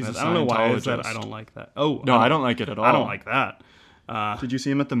 Jaden think he's Smith. a I don't know why I said Scientologist. I don't like that. Oh no, I don't like it at all. I don't like that. Did you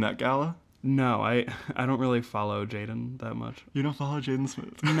see him at the Met Gala? No, I don't really follow Jaden that much. You don't follow Jaden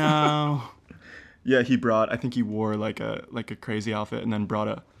Smith? No. Yeah, I think he wore like a crazy outfit and then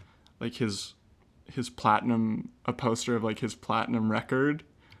brought his platinum, a poster of like his platinum record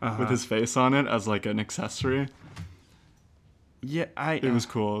with his face on it as like an accessory. Yeah, It was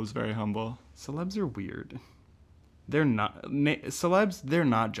cool. It was very humble. Celebs are weird. They're not celebs. They're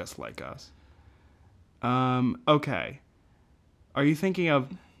not just like us. Okay. Are you thinking of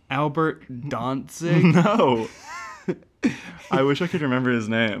Albert Danzig? No. I wish I could remember his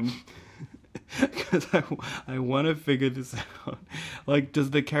name. Because I want to figure this out. Like, does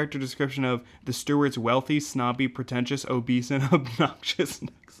the character description of the Stewart's wealthy, snobby, pretentious, obese, and obnoxious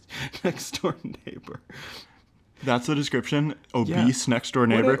next door neighbor? That's the description. Obese next door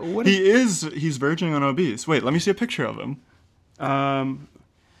neighbor. What He's verging on obese. Wait, let me see a picture of him.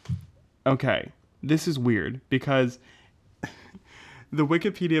 Okay. This is weird because the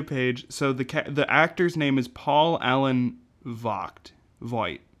Wikipedia page, so the actor's name is Paul Allen Voigt.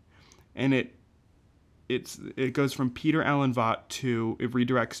 And it goes from Peter Allen Vogt to, it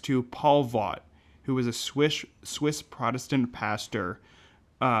redirects to Paul Vogt, who was a Swiss Protestant pastor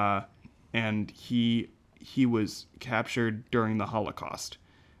and he was captured during the Holocaust.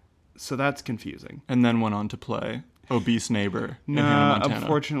 So that's confusing. And then went on to play Obese Neighbor in Hannah Montana.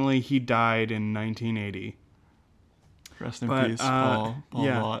 Unfortunately, he died in 1980. Rest in peace, Paul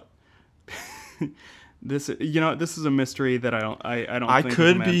Vaught. This is a mystery that I don't I think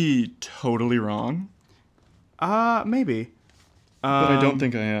could be totally wrong, maybe. but I don't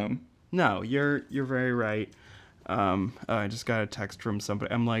think I am. No, you're very right. I just got a text from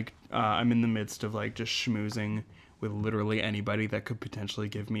somebody. I'm in the midst of like just schmoozing with literally anybody that could potentially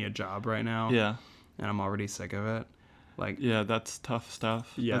give me a job right now. Yeah. And I'm already sick of it. Like, yeah, that's tough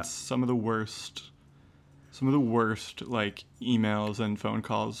stuff. Yeah. That's some of the worst like emails and phone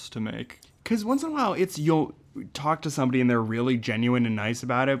calls to make. because once in a while you'll talk to somebody and they're really genuine and nice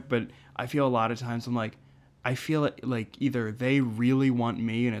about it, but I feel a lot of times I feel like either they really want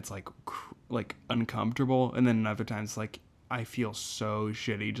me and it's like uncomfortable, and then other times like I feel so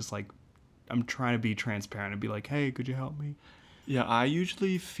shitty, just like I'm trying to be transparent and be like, hey, could you help me? Yeah, I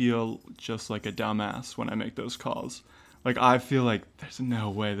usually feel just like a dumbass when I make those calls. Like, I feel like there's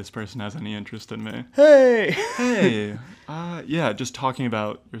no way this person has any interest in me. Hey! Hey, yeah, just talking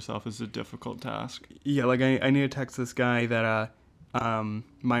about yourself is a difficult task. Yeah, like I need to text this guy that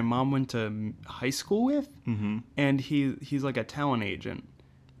my mom went to high school with, and he's like a talent agent.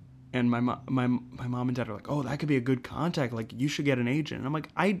 And my mom and dad are like, oh, that could be a good contact. Like, you should get an agent. And I'm like,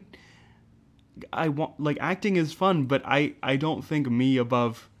 I want, like, acting is fun, but I don't think me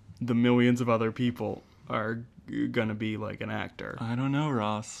above the millions of other people are gonna be like an actor. I don't know,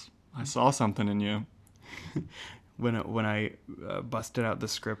 Ross. I saw something in you. When I busted out the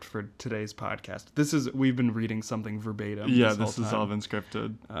script for today's podcast, we've been reading something verbatim. Yeah, this has all been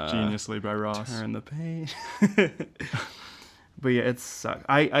scripted geniusly by Ross. Turn the page. But yeah, it sucks.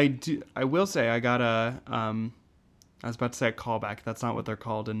 I will say I got I was about to say a callback. That's not what they're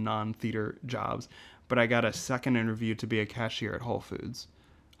called in non-theater jobs. But I got a second interview to be a cashier at Whole Foods.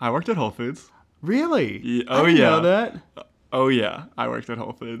 I worked at Whole Foods. Really? Yeah. I didn't know that. Oh yeah, I worked at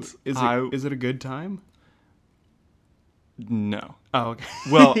Whole Foods. Is it a good time? No. Oh, okay.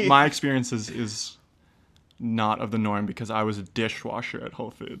 Well, my experience is not of the norm because I was a dishwasher at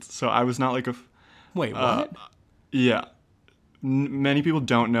Whole Foods. So I was not like a... Wait, what? Yeah. Many people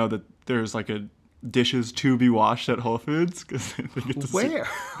don't know that there's like a dishes to be washed at Whole Foods because they get to Where?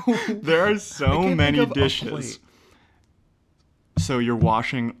 There are so can't many think of a dishes. plate. So you're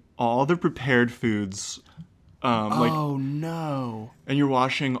washing all the prepared foods. Oh, no. And you're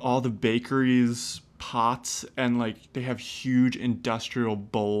washing all the bakeries' pots, and like they have huge industrial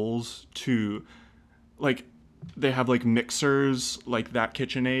bowls to, like, they have like mixers like that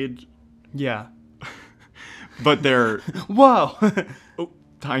KitchenAid, Yeah. but they're Whoa.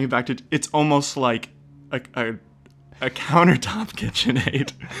 tying it back to, it's almost like a countertop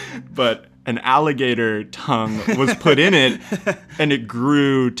KitchenAid, but an alligator tongue was put in it, and it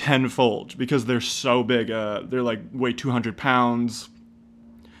grew tenfold because they're so big. They're like weigh 200 pounds.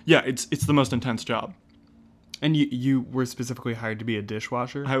 Yeah, it's the most intense job. And you were specifically hired to be a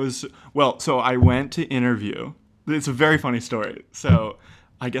dishwasher? So I went to interview. It's a very funny story. So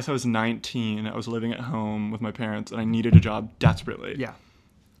I guess I was 19. I was living at home with my parents, and I needed a job desperately. Yeah.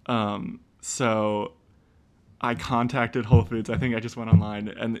 So I contacted Whole Foods. I think I just went online,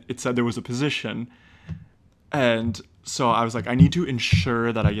 and it said there was a position. And so I was like, I need to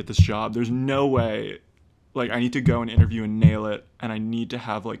ensure that I get this job. There's no way, like, I need to go and interview and nail it, and I need to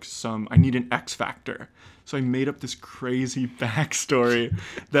have like I need an X factor. So I made up this crazy backstory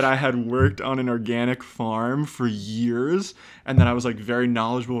that I had worked on an organic farm for years, and that I was like very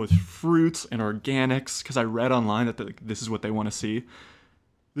knowledgeable with fruits and organics because I read online that this is what they want to see.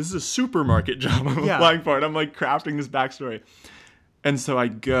 This is a supermarket job I'm applying for, and I'm like crafting this backstory. And so I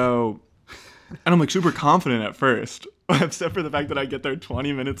go, and I'm like super confident at first, except for the fact that I get there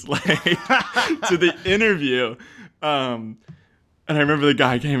 20 minutes late to the interview. And I remember the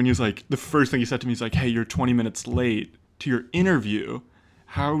guy came and he was like, the first thing he said to me is like, hey, you're 20 minutes late to your interview.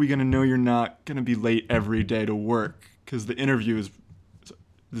 How are we going to know you're not going to be late every day to work? Because the interview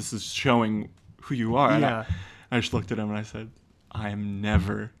this is showing who you are. And Yeah. I just looked at him and I said, I am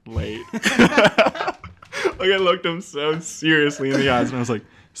never late. Like, I looked him so seriously in the eyes and I was like,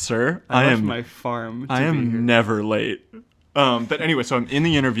 sir, I left am my farm to I be here. am never late. But anyway, so I'm in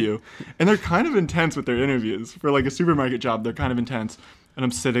the interview, and they're kind of intense with their interviews. For like a supermarket job, they're kind of intense. And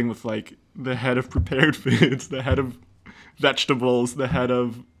I'm sitting with like the head of prepared foods, the head of vegetables, the head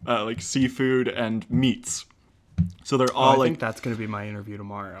of like seafood and meats. So they're Oh, all I like, think that's gonna be my interview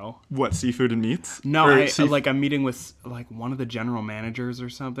tomorrow. what, seafood and meats? No, Or I'm meeting with like one of the general managers or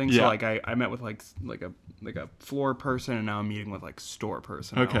something. Yeah. So like I met with like a floor person, and now I'm meeting with like store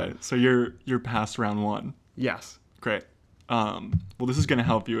person. Okay, so you're past round 1. Yes. Great. Well, this is going to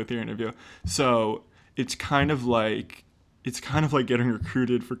help you with your interview. So it's kind of like getting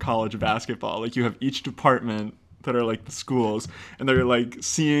recruited for college basketball. Like, you have each department that are like the schools, and they're like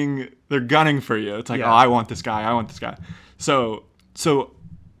they're gunning for you. It's like, Yeah. oh, I want this guy. So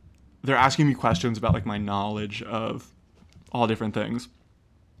they're asking me questions about like my knowledge of all different things.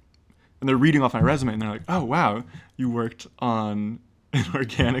 And they're reading off my resume, and they're like, oh, wow, you worked on an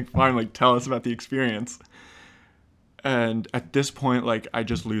organic farm. Like, tell us about the experience. And at this point, like, I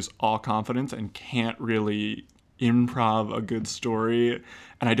just lose all confidence and can't really improv a good story.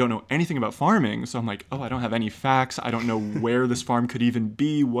 And I don't know anything about farming. So I'm like, oh, I don't have any facts. I don't know where this farm could even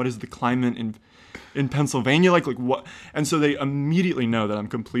be. What is the climate in Pennsylvania like what? And so they immediately know that I'm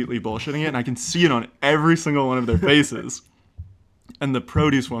completely bullshitting it. And I can see it on every single one of their faces. And the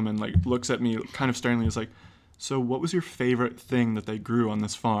produce woman like looks at me kind of sternly and is like, so what was your favorite thing that they grew on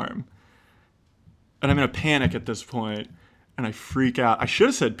this farm? And I'm in a panic at this point, and I freak out. I should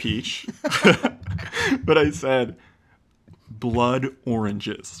have said peach, but I said blood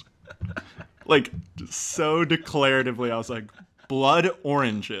oranges. Like, so declaratively, I was like, blood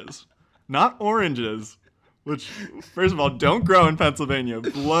oranges. Not oranges, which, first of all, don't grow in Pennsylvania.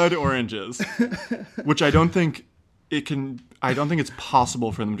 Blood oranges, which I don't think it's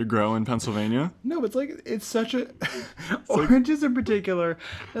possible for them to grow in Pennsylvania. No, but it's such a oranges in particular.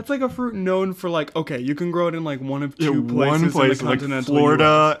 That's like a fruit known for like, okay, you can grow it in like one of two places one place in the like continental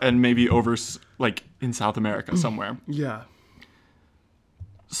Florida US. and maybe over like in South America somewhere. Yeah.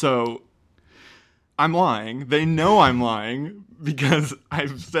 So I'm lying. They know I'm lying because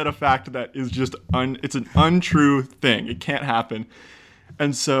I've said a fact that is just it's an untrue thing. It can't happen.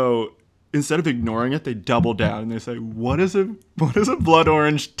 And so instead of ignoring it, they double down and they say, what does a blood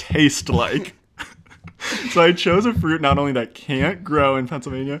orange taste like? So I chose a fruit not only that can't grow in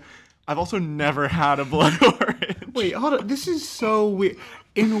Pennsylvania, I've also never had a blood orange. Wait, hold on. This is so weird.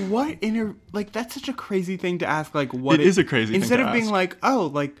 That's such a crazy thing to ask. Like, what It is a crazy thing instead to of being ask. like, oh,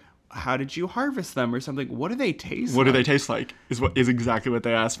 like, how did you harvest them or something? What do they taste? What do like? they taste like? Is exactly what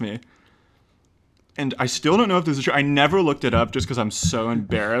they asked me. And I still don't know if this is true. I never looked it up just because I'm so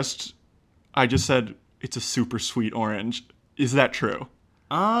embarrassed. I just said it's a super sweet orange. Is that true?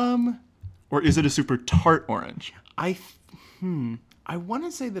 Or is it a super tart orange? I want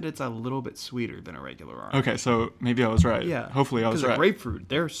to say that it's a little bit sweeter than a regular orange. Okay, so maybe I was right. Yeah. Hopefully I was Because right. a grapefruit,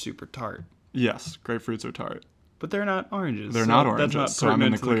 they're super tart, Yes, grapefruits are tart. but they're not oranges. They're so not That's oranges, not so I'm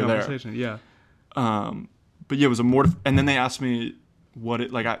in the pertinent to clear there. conversation. Yeah. But yeah, it was a and then they asked me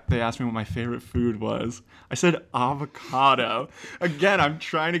they asked me what my favorite food was. I said avocado. Again, I'm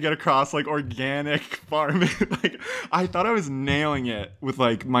trying to get across like organic farming. Like, I thought I was nailing it with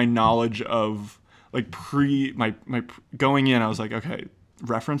like my knowledge of like going in. I was like, okay,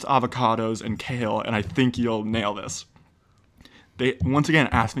 reference avocados and kale, and I think you'll nail this. They once again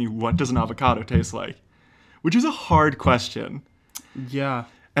asked me, what does an avocado taste like? Which is a hard question. Yeah.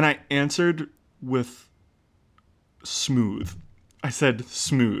 And I answered with smooth. I said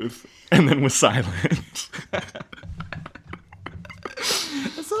smooth and then was silent.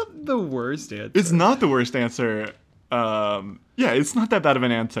 That's not the worst answer. It's not the worst answer. It's not that bad of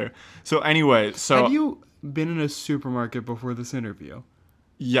an answer. So anyway, Have you been in a supermarket before this interview?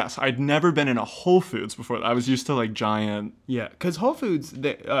 Yes, I'd never been in a Whole Foods before. I was used to like giant. Yeah, because Whole Foods,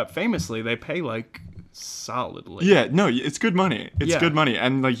 famously, they pay like solidly. Yeah, no, it's good money. It's Yeah. good money,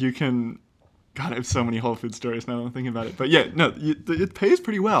 and like you can. God, I have so many Whole Foods stories now that I'm thinking about it. But yeah, no, it pays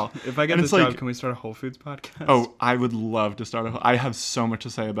pretty well. If I get And this it's job, like, can we start a Whole Foods podcast? oh, I would love to start I have so much to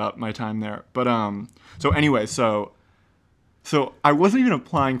say about my time there. But so anyway, so I wasn't even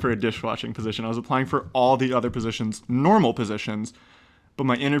applying for a dishwashing position. I was applying for all the other positions, normal positions. But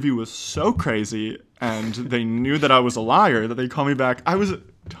my interview was so crazy, and they knew that I was a liar, that they called me back. I was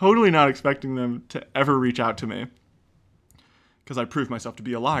totally not expecting them to ever reach out to me, because I proved myself to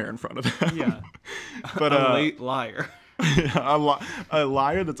be a liar in front of them. Yeah. But A late liar. a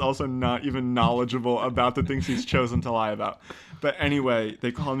liar that's also not even knowledgeable about the things he's chosen to lie about. But anyway,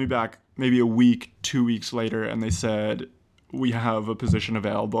 they called me back maybe a week, 2 weeks later, and they said, we have a position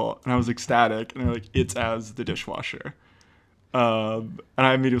available. And I was ecstatic, and they're like, it's as the dishwasher. And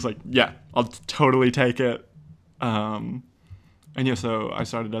I immediately was like, yeah, I'll totally take it. And yeah, so I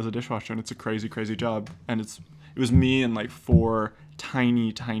started as a dishwasher, and it's a crazy, crazy job. And it was me and like 4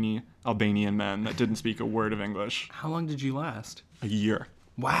 tiny, tiny Albanian men that didn't speak a word of English. How long did you last? A year.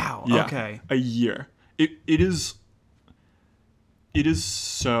 Wow. Yeah, Okay. a year. it is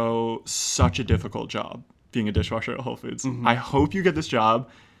such a difficult job being a dishwasher at Whole Foods. I hope you get this job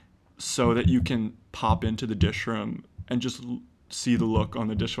so that you can pop into the dish room and just see the look on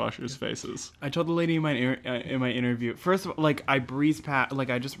the dishwashers' faces. I told the lady in my interview. First of all, like I breezed past, like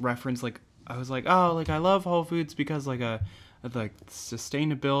I just referenced, like I was like, oh, like I love Whole Foods because like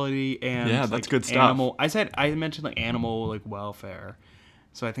sustainability and Yeah, that's like, good stuff. I mentioned like animal like welfare,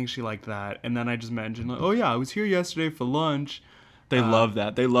 so I think she liked that. And then I just mentioned like, oh yeah, I was here yesterday for lunch. They love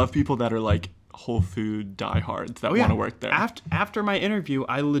that. They love people that are like Whole Food diehards that want to work there. After my interview,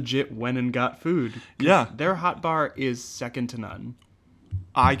 I legit went and got food. Yeah. Their hot bar is second to none.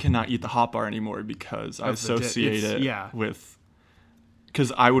 I cannot eat the hot bar anymore because I associate it with...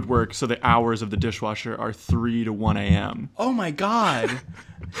 Because I would work, so the hours of the dishwasher are 3 to 1 a.m. Oh my God.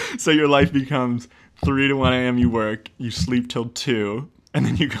 So your life becomes 3 to 1 a.m. you work, you sleep till 2, and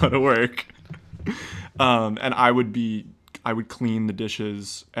then you go to work. And I would clean the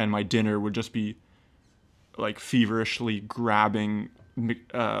dishes, and my dinner would just be like feverishly grabbing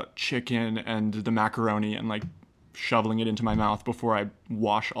chicken and the macaroni and like shoveling it into my mouth before I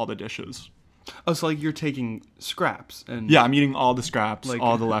wash all the dishes. Oh, so like you're taking scraps and Yeah, I'm eating all the scraps, like,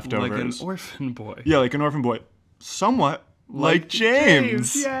 all the leftovers. like an orphan boy. Yeah, like an orphan boy. Somewhat like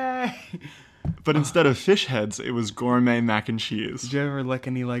James. Yay! But instead of fish heads, it was gourmet mac and cheese. Did you ever lick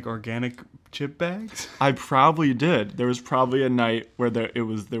any like organic chip bags? I probably did. There was probably a night where there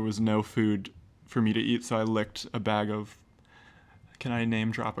was no food for me to eat, so I licked a bag of... Can I name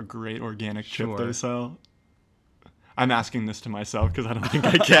drop a great organic chip they sell? I'm asking this to myself because I don't think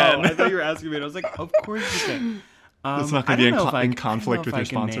I can. Oh, I thought you were asking me, and I was like, of course you can. It's not going to be in conflict with your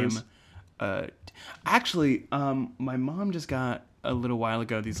sponsors. Actually, my mom just got a little while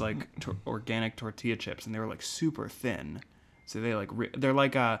ago these like organic tortilla chips, and they were like super thin. So they like they're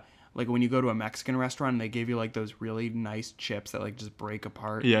like when you go to a Mexican restaurant and they give you like those really nice chips that like just break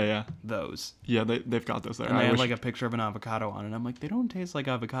apart. Yeah. Those. Yeah, they've got those there. And they had like a picture of an avocado on it. I'm like, they don't taste like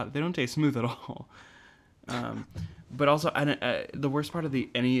avocado. They don't taste smooth at all. But also, the worst part of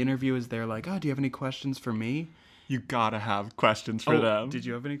any interview is they're like, oh, do you have any questions for me? You gotta have questions for them. Did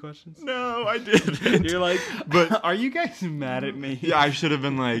you have any questions? No, I didn't. You're like, but are you guys mad at me? Yeah, I should have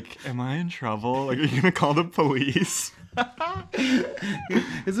been like, am I in trouble? Like, are you gonna call the police?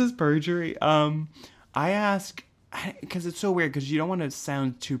 Is this perjury? I ask, because it's so weird, because you don't want to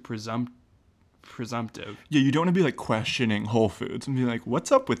sound too presumptive. Yeah, you don't want to be like questioning Whole Foods and be like,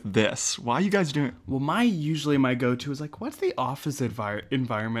 what's up with this? Why are you guys doing it? Well, usually my go-to is like, what's the office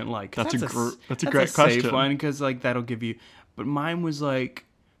environment like? That's a great question. Safe one, because like that'll give you. But mine was like,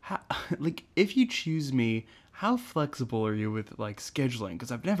 like if you choose me, how flexible are you with like scheduling?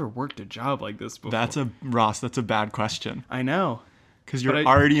 Because I've never worked a job like this before. That's a bad question. I know. Because you're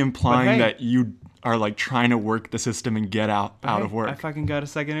already implying that you are like trying to work the system and get out of work. I fucking got a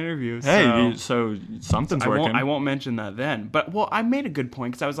second interview. Hey, so something's working. I won't mention that then. But well, I made a good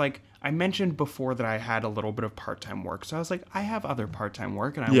point because I was like, I mentioned before that I had a little bit of part-time work. So I was like, I have other part-time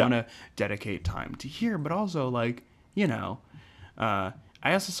work and I want to dedicate time to here. But also like, you know, I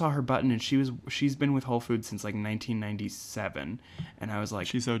also saw her button and she's been with Whole Foods since like 1997. And I was like,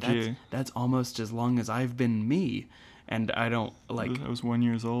 she's OG. That's almost as long as I've been me. And I don't like... I was 1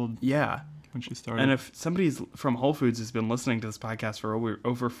 year old. Yeah. When she started. And if somebody's from Whole Foods has been listening to this podcast for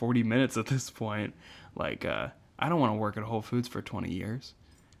over 40 minutes at this point, like, I don't want to work at Whole Foods for 20 years.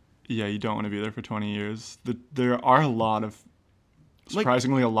 Yeah, you don't want to be there for 20 years. There are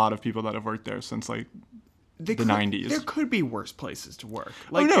surprisingly a lot of people that have worked there since like the 90s. There could be worse places to work.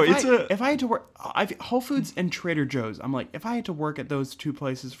 Like, if I had to work, Whole Foods and Trader Joe's, I'm like, if I had to work at those two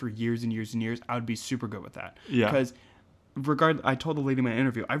places for years and years and years, I would be super good with that. Yeah. Because I told the lady in my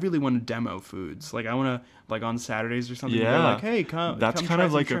interview, I really want to demo foods. Like I want to, like on Saturdays or something. Yeah. Like, hey, come. That's come kind try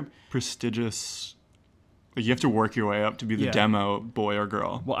of like shrimp. a prestigious. Like you have to work your way up to be the demo boy or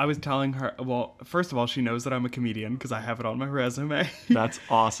girl. Well, I was telling her. Well, first of all, she knows that I'm a comedian because I have it on my resume. That's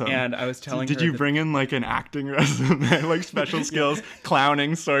awesome. And I was telling her. Did you bring in like an acting resume, like special skills,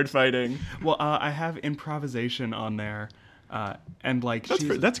 clowning, sword fighting? Well, I have improvisation on there. And like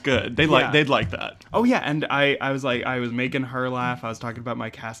that's good. They'd like that. Oh yeah, and I was like I was making her laugh. I was talking about my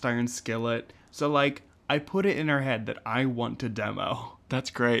cast iron skillet. So like I put it in her head that I want to demo. That's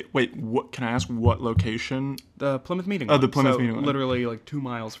great. Wait, what? Can I ask what location? The Plymouth Meeting. Oh, the Plymouth Meeting one. Literally like 2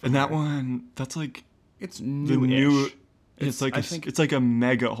 miles from. And that there. one, that's like it's new-ish. It's like a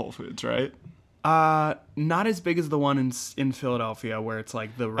mega Whole Foods, right? Not as big as the one in Philadelphia where it's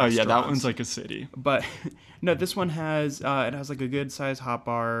like the restaurants. Oh yeah, that one's like a city. But no, this one has like a good sized hot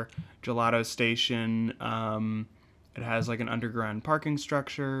bar, gelato station. It has like an underground parking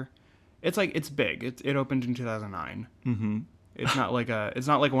structure. It's like it's big. It opened in 2009. Mm-hmm. It's not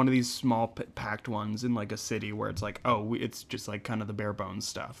like one of these small packed ones in like a city where it's like, oh, it's just like kind of the bare bones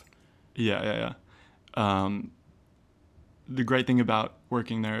stuff. Yeah. The great thing about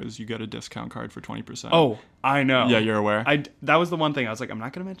working there is you get a discount card for 20%. Oh, I know. Yeah, you're aware. That was the one thing I was like, I'm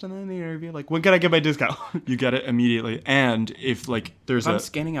not gonna mention that in the interview. Like, when can I get my discount? You get it immediately, and if like there's I'm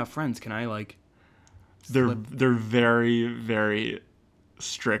scanning out friends, can I like? they're very, very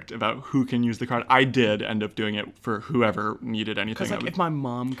strict about who can use the card. I did end up doing it for whoever needed anything. Because like if my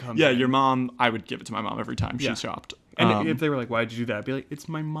mom comes, yeah, in, your mom, I would give it to my mom every time she shopped. and if they were like, why'd you do that? I'd be like, it's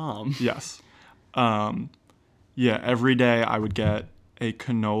my mom. Yes. Yeah, every day I would get a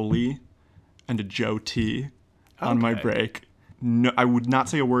cannoli and a Joe tea on my Okay. break. No, I would not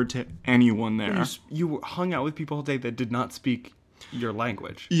say a word to anyone there. You hung out with people all day that did not speak your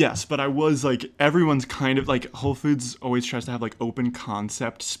language. Yes, but I was like, everyone's kind of like, Whole Foods always tries to have like open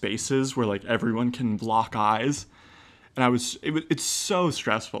concept spaces where like everyone can lock eyes. And it's so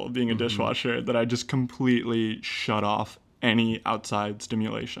stressful being a dishwasher that I just completely shut off any outside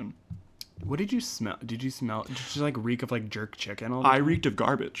stimulation. What did you smell? Did you just like reek of like jerk chicken all the I time? reeked of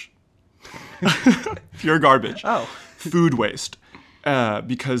garbage. Pure garbage. Oh. Food waste.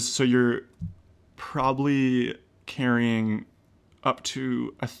 Because so you're probably carrying up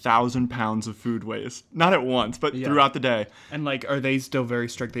to 1,000 pounds of food waste. Not at once, but throughout the day. And like, are they still very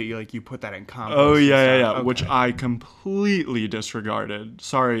strict that you put that in compost? Oh, and yeah. stuff? Okay. Which I completely disregarded.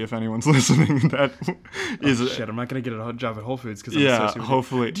 Sorry if anyone's listening. That is... Shit, I'm not gonna get a job at Whole Foods because Yeah, I'm associated with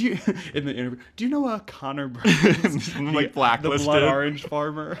hopefully. it. Do you in the interview? Do you know Connor Burns? I'm, like, the blacklisted. blood orange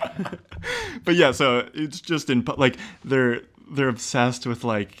farmer. But yeah, so it's just like they're obsessed with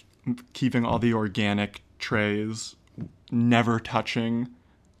like keeping all the organic trays, never touching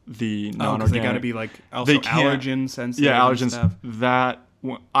the non-organic. They gotta be like also They can't- allergen sensitive. Yeah, and allergens. stuff. That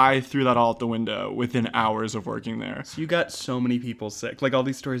I threw that all out the window within hours of working there. You got so many people sick. Like all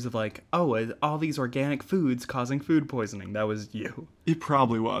these stories of like, oh, all these organic foods causing food poisoning. That was you. It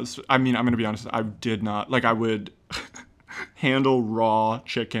probably was. I mean, I'm gonna be honest. I did not like. I would handle raw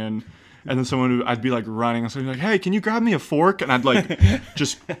chicken. And then I'd be like running, and someone would be like, "Hey, can you grab me a fork?" And I'd like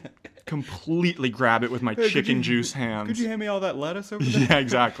just completely grab it with my chicken juice hands. Could you hand me all that lettuce over there? Yeah,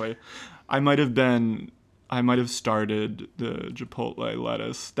 exactly. I might have started the Chipotle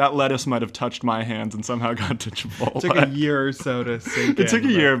lettuce. That lettuce might have touched my hands and somehow got to Chipotle. It took a year or so to sink in. It took a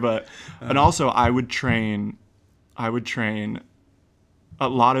year, but and also I would train a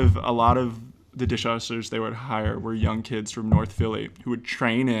lot of the dishwashers they would hire were young kids from North Philly who would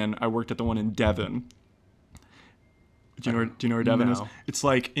train in. I worked at the one in Devon. Do you know where Devon is? No. It's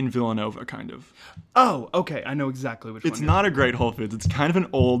like in Villanova, kind of. Oh, okay. I know exactly which one. It's not a great Whole Foods. It's kind of an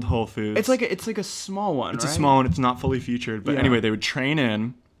old Whole Foods. It's like a small one. It's right? a small one. It's not fully featured. But Yeah. anyway, they would train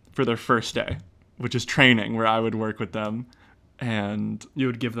in for their first day, which is training, where I would work with them. And You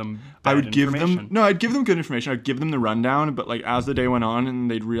would give them. I would bad give them information. I'd give them good information. I'd give them the rundown, but like as the day went on and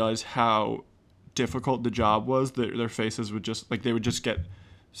they'd realize how difficult the job was, their faces would just like they would just get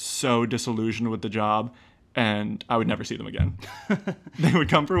so disillusioned with the job, and I would never see them again. They would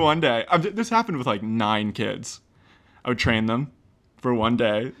come for one day. This happened with like 9 kids. I would train them for one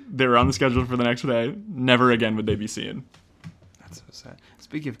day. They were on the schedule for the next day. Never again would they be seen. That's so sad.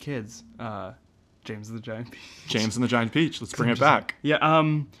 Speaking of kids, James and the Giant Peach. James and the Giant Peach. Let's bring it back. Yeah.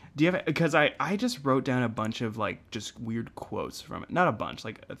 Do you have? Because I just wrote down a bunch of like just weird quotes from it. Not a bunch,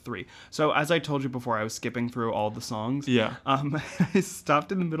 like 3. So as I told you before, I was skipping through all the songs. Yeah. I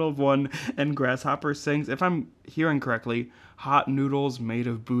stopped in the middle of one, and Grasshopper sings, if I'm hearing correctly, "Hot noodles made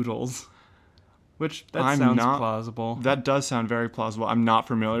of boodles," which sounds plausible. That does sound very plausible. I'm not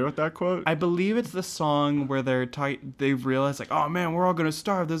familiar with that quote. I believe it's the song where they realize like, oh man, we're all gonna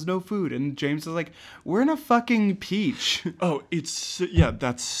starve. There's no food, and James is like, we're in a fucking peach. Oh,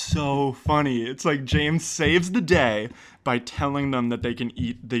 that's so funny. It's like James saves the day by telling them that they can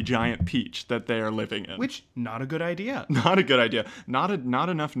eat the giant peach that they are living in. Which, not a good idea. Not a good idea. Not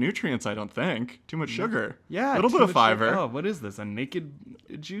enough nutrients, I don't think. Too much sugar. Yeah, a little too bit of much fiber. sugar. Oh, what is this? A naked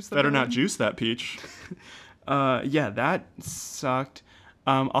juice? That Better they're not making? juice that peach. Yeah, that sucked.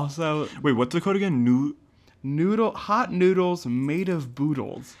 Also, Wait, what's the quote again? hot noodles made of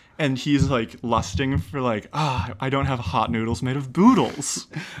boodles. And he's like lusting for like, I don't have hot noodles made of boodles.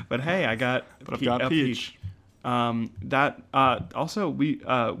 But hey, I've got got peach. Also we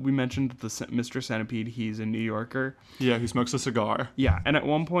mentioned the Mr. Centipede. He's a New Yorker. Yeah, who smokes a cigar. Yeah, and at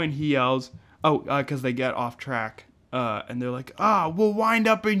one point he yells, because they get off track. And they're like, we'll wind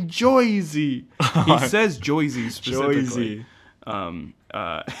up in Joyzy. He says Joyzy specifically. Joyzy.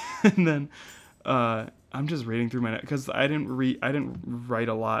 And then I'm just reading through my notes because I didn't write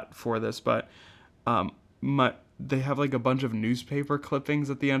a lot for this, but they have like a bunch of newspaper clippings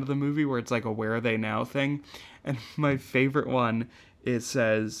at the end of the movie where it's like a "Where Are They Now" thing, and my favorite one, it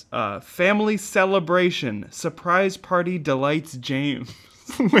says "Family celebration, surprise party delights James."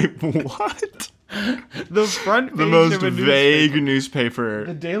 Wait, what? The front page The most of a vague newspaper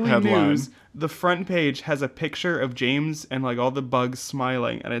The Daily headline. News, the front page has a picture of James and like all the bugs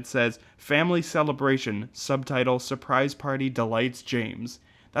smiling, and it says "Family celebration," subtitle "Surprise party delights James."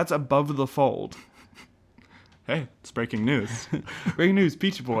 That's above the fold. Hey, it's breaking news. Breaking news: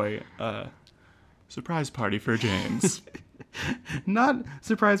 Peach Boy. Surprise party for James. Not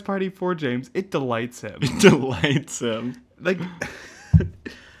surprise party for James. It delights him. It delights him. Like,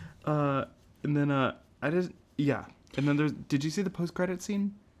 and then I just And then there's. Did you see the post-credit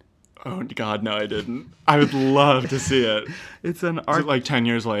scene? Oh God, no, I didn't. I would love to see it. It's an Is it like 10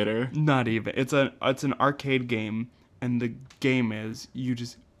 years later? Not even. It's an arcade game, and the game is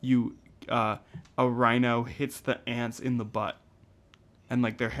a rhino hits the ants in the butt, and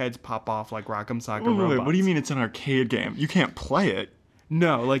like their heads pop off like Rock'em Sock'em Wait, Robots. what do you mean it's an arcade game? You can't play it.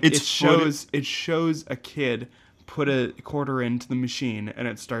 No, like It's it shows a kid put a quarter into the machine and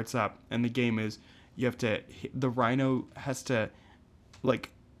it starts up, and the game is you have to the rhino has to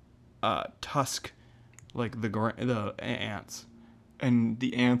like tusk like the ants. And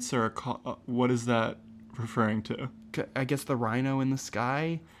the ants are what is that referring to? I guess the rhino in the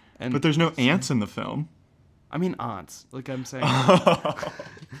sky. And But there's no ants in the film. I mean aunts, like I'm saying.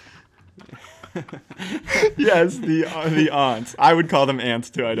 Yes, the aunts. I would call them ants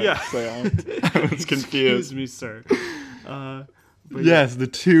too. I don't Yeah. say aunts. I was confused. Excuse me, sir. Yes, the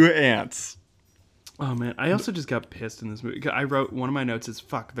two ants. Oh man, I also just got pissed in this movie. I wrote one of my notes is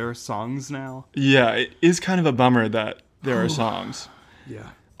fuck. There are songs now. Yeah, it is kind of a bummer that there are songs. Yeah.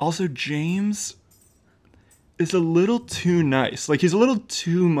 Also, James is a little too nice. Like, he's a little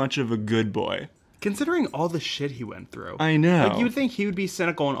too much of a good boy. Considering all the shit he went through. I know. Like, you would think he would be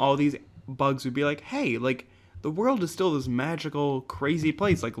cynical and all these bugs would be like, hey, like, the world is still this magical, crazy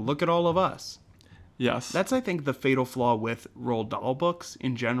place. Like, look at all of us. Yes. That's, I think, the fatal flaw with Roald Dahl books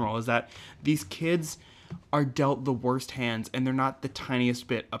in general, is that these kids are dealt the worst hands and they're not the tiniest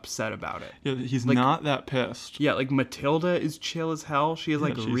bit upset about it. Yeah, he's like- not that pissed. Yeah, like Matilda is chill as hell. She has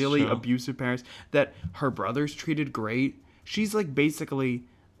like she's really chill. abusive parents that her brother's treated great. She's like basically,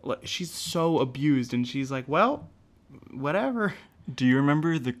 she's so abused and she's like, well, whatever. Do you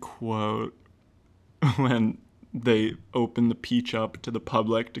remember the quote when they open the Peach up to the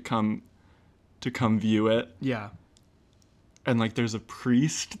public to come view it? Yeah. And like there's a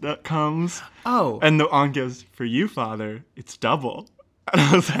priest that comes. Oh. And the aunt goes, "For you, Father, it's double." And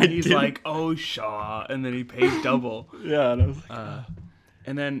I was like, He's "Dude." like, oh, Shaw. And then he pays double. Yeah, and I was like,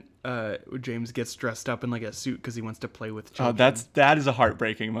 And then James gets dressed up in like a suit because he wants to play with children. that is a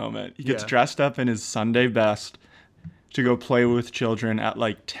heartbreaking moment. He gets Yeah. dressed up in his Sunday best to go play with children at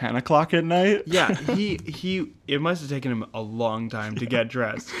like 10 o'clock at night. Yeah, it must have taken him a long time to get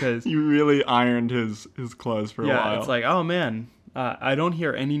dressed because He really ironed his clothes for a yeah, while. it's like, oh man, I don't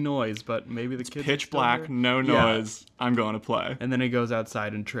hear any noise, but maybe the kids pitch still black, hear. no Yeah. noise. I'm going to play. And then he goes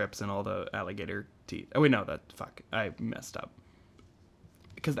outside and trips and all the alligator teeth. Oh wait, no, I messed up.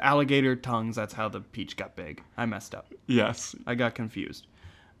 Because the alligator tongues, that's how the peach got big. I messed up. Yes. I got confused.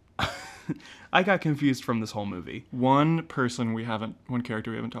 I got confused from this whole movie. One character we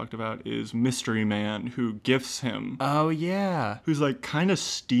haven't talked about is Mystery Man, who gifts him. Oh yeah. Who's like kind of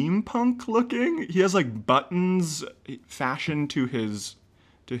steampunk looking. He has like buttons fashioned to his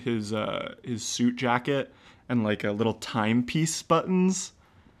suit jacket and like a little timepiece buttons.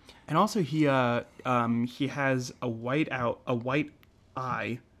 And also he has a white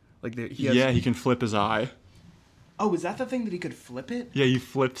eye. Like he has. Yeah, he can flip his eye. Oh, is that the thing that he could flip it? Yeah, he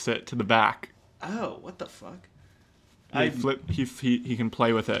flips it to the back. Oh, what the fuck? He can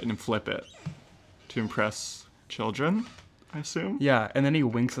play with it and flip it to impress children, I assume. Yeah, and then he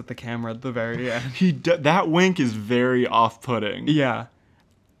winks at the camera at the very end. That wink is very off-putting. Yeah.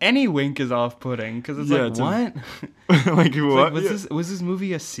 Any wink is off-putting because it's Yeah, like, it's what? Like what? Like, was this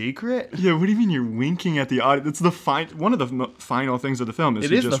movie a secret? Yeah, what do you mean you're winking at the audience? It's one of the final things of the film. It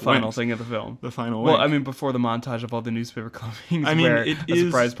he is the just final winks. thing of the film. The final Well, wink. I mean, before the montage of all the newspaper clippings I mean, where it a is-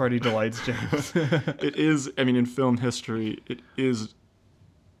 surprise party delights James. It is. I mean, in film history, it is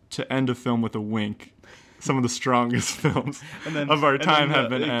to end a film with a wink. Some of the strongest films of our time have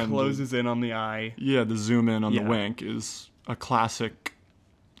been It ended. closes in on the eye. Yeah, the zoom in on Yeah. the wink is a classic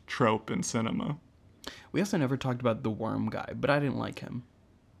trope in cinema. We also never talked about the worm guy, but I didn't like him.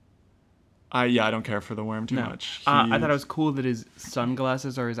 I don't care for the worm too much. I thought it was cool that his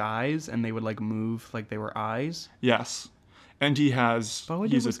sunglasses are his eyes, and they would like move like they were eyes. Yes, and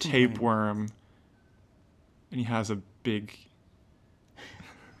he's a tapeworm, and he has a big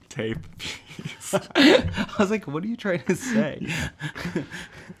tape piece. I was like, what are you trying to say?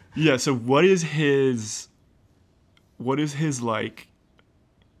 Yeah, so what is his like,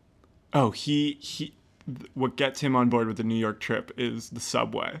 what gets him on board with the New York trip is the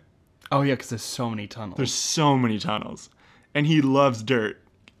subway. Oh yeah, because there's so many tunnels. There's so many tunnels. And he loves dirt.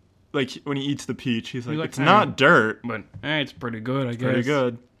 Like, when he eats the peach, he's like, it's not dirt. But it's pretty good, I guess. Pretty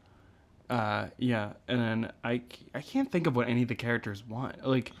good. Yeah, and then I can't think of what any of the characters want.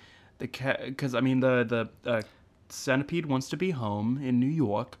 Like, because, I mean, the centipede wants to be home in New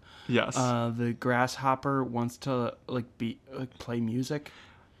York. Yes. The grasshopper wants to, play music.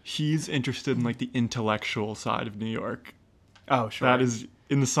 He's interested in, the intellectual side of New York. Oh, sure. That is...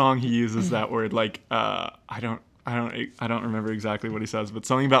 In the song, he uses that word, I don't remember exactly what he says, but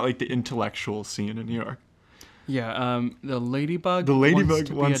something about, the intellectual scene in New York. Yeah, the ladybug wants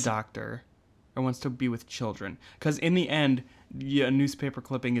to be a doctor, or wants to be with children. Because in the end, a newspaper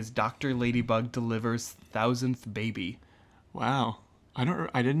clipping is Dr. Ladybug delivers 1000th baby. Wow. I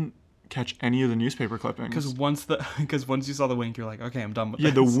didn't catch any of the newspaper clippings. Because once you saw the wink, you're like, okay, I'm done with this.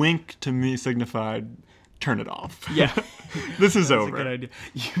 Yeah, the wink to me signified... turn it off. Yeah. This is That's over. a good idea.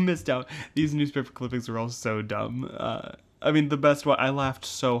 You missed out. These newspaper clippings were all so dumb. I mean, the best one, I laughed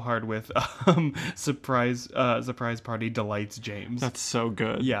so hard with surprise party delights James. That's so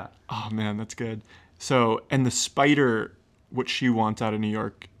good. Yeah. Oh, man, that's good. So, and the spider, what she wants out of New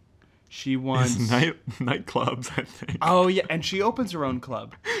York She wants... is nightclubs, I think. Oh, yeah, and she opens her own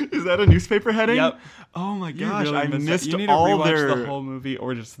club. Is that a newspaper heading? Yep. Oh, my You gosh, really I missed You need to all rewatch the whole movie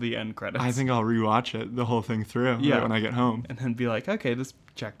or just the end credits. I think I'll rewatch it, the whole thing through, right when I get home. And then be like, okay, this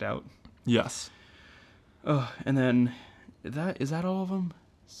checked out. Yes. Oh, and then, is that all of them?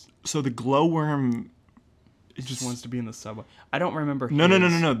 So the glowworm... He just wants to be in the subway. I don't remember No,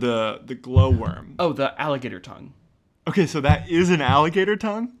 the glowworm. Oh, the alligator tongue. Okay, so that is an alligator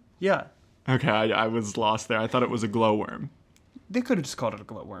tongue? Yeah. Okay, I was lost there. I thought it was a glowworm. They could have just called it a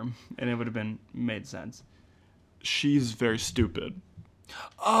glowworm, and it would have made sense. She's very stupid.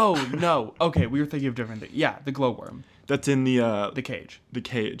 Oh, no. Okay, we were thinking of different things. Yeah, the glowworm. That's in the cage. The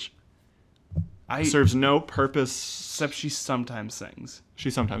cage. Serves no purpose. Except she sometimes sings.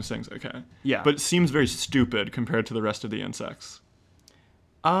 She sometimes sings, okay. Yeah. But seems very stupid compared to the rest of the insects.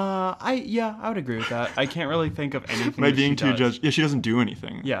 I would agree with that. I can't really think of anything. Am I being too judged? Yeah, she doesn't do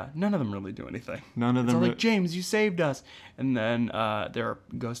anything. Yeah, none of them really do anything. None of them. It's all like, James, you saved us. And then there are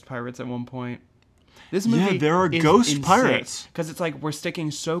ghost pirates at one point. This movie there are ghost pirates. Because it's like we're sticking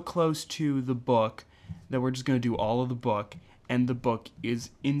so close to the book that we're just going to do all of the book, and the book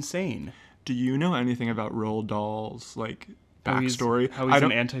is insane. Do you know anything about Roald Dahl's backstory? How he's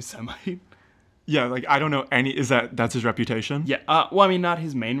an anti-Semite? Yeah, I don't know any. That's his reputation? Yeah. Well, I mean, not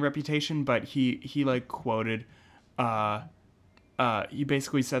his main reputation, but he quoted. He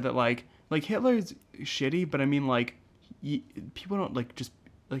basically said that Hitler's shitty, but I mean people don't just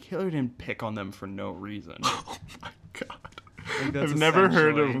Hitler didn't pick on them for no reason. Oh my god! That's I've never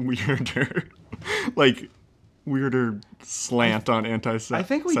heard of weirder slant on anti-Semitism. I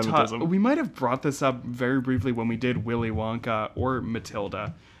think we might have brought this up very briefly when we did Willy Wonka or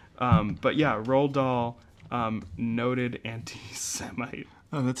Matilda. But yeah, Roald Dahl, noted anti-Semite.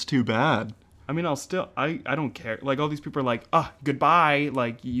 Oh, that's too bad. I mean, I don't care. All these people are like,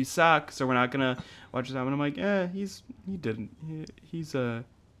 goodbye, you suck, so we're not gonna watch this happen. I'm like, he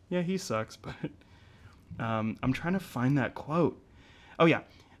sucks, but, I'm trying to find that quote. Oh yeah.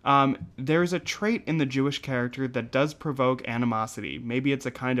 There's a trait in the Jewish character that does provoke animosity. Maybe it's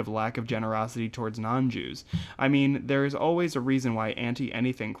a kind of lack of generosity towards non-Jews. I mean, there is always a reason why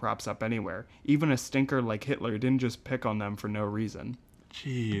anti-anything crops up anywhere. Even a stinker like Hitler didn't just pick on them for no reason.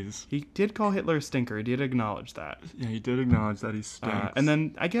 Jeez. He did call Hitler a stinker. He did acknowledge that. Yeah, he did acknowledge that he stinks. And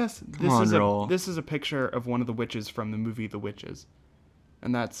then I guess this is a picture of one of the witches from the movie The Witches.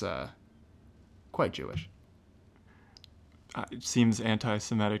 And that's quite Jewish. It seems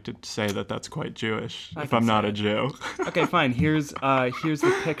anti-Semitic to say that that's quite Jewish, if I'm not a Jew. Okay, fine. Here's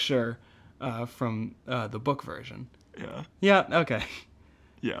the picture from the book version. Yeah. Yeah, okay.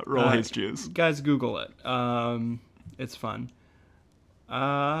 Yeah, Roll hates Jews. Guys, Google it. It's fun.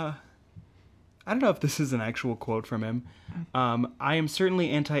 I don't know if this is an actual quote from him. I am certainly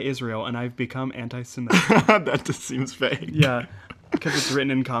anti-Israel, and I've become anti-Semitic. That just seems fake. Yeah. Because it's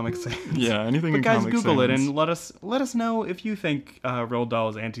written in Comic Sans. Yeah, anything in Comic Sans. But guys, Google it Sans. and let us know if you think Roald Dahl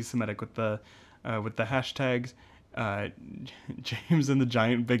is anti-Semitic with the hashtags, James and the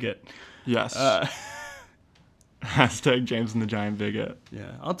Giant Bigot. Yes. Hashtag James and the Giant Bigot.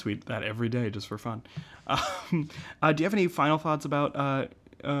 Yeah, I'll tweet that every day just for fun. Do you have any final thoughts about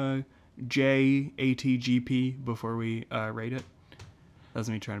JATGP before we rate it? That was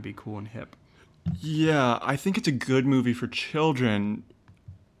me trying to be cool and hip. Yeah, I think it's a good movie for children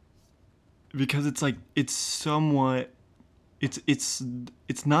because it's like it's somewhat it's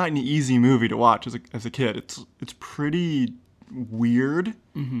not an easy movie to watch as a kid. It's pretty weird.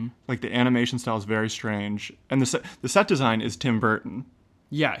 Mm-hmm. Like the animation style is very strange, and the set design is Tim Burton.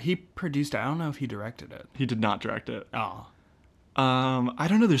 Yeah, he produced it. I don't know if he directed it. He did not direct it. Oh. I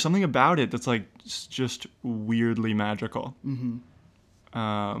don't know. There's something about it that's like just weirdly magical.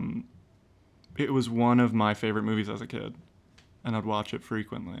 Mm-hmm. It was one of my favorite movies as a kid, and I'd watch it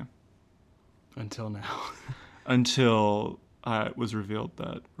frequently. Until now. Until it was revealed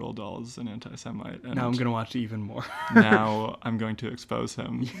that Roald Dahl is an anti-Semite. And now I'm going to watch even more. Now I'm going to expose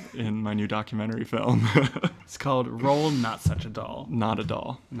him in my new documentary film. It's called Roll Not Such a Doll. Not a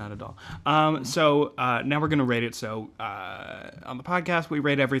doll. Not a doll. So now we're going to rate it. So on the podcast, we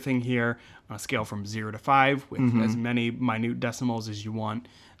rate everything here on a scale from 0 to 5 with as many minute decimals as you want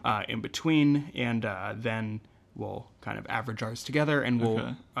in between. And then we'll kind of average ours together and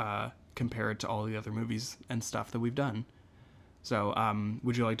we'll compare it to all the other movies and stuff that we've done. So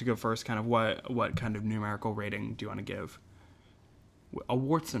would you like to go first? Kind of what kind of numerical rating do you want to give? A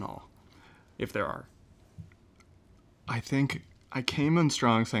warts and all, if there are. I think I came in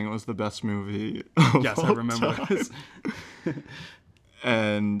strong saying it was the best movie. Yes, I remember this.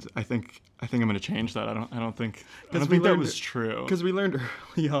 And I think I'm going to change that. I don't think that was true. Because we learned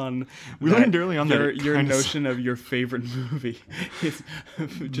early on. That your notion of your favorite movie is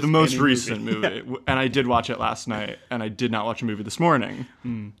just the most recent movie. Yeah. And I did watch it last night, and I did not watch a movie this morning.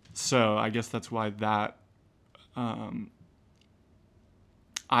 So I guess that's why that. I'm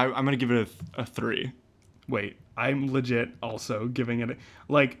going to give it a 3. Wait, I'm legit also giving it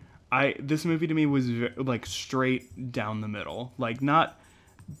this movie to me was like straight down the middle. Like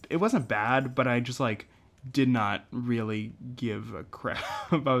it wasn't bad, but I just like did not really give a crap.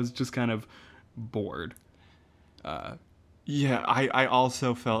 I was just kind of bored. Yeah, I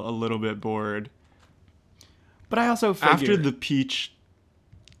also felt a little bit bored. But I also figured, after the Peach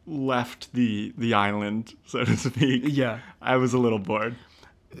left the island, so to speak. Yeah, I was a little bored.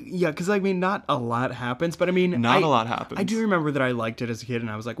 Yeah, because I mean, not a lot happens, but I mean, a lot happens. I do remember that I liked it as a kid,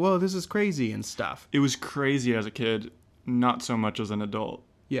 and I was like, "Whoa, this is crazy" and stuff. It was crazy as a kid, not so much as an adult.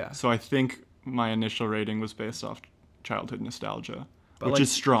 Yeah. So I think my initial rating was based off childhood nostalgia, which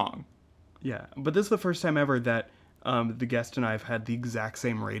is strong. Yeah, but this is the first time ever that the guest and I have had the exact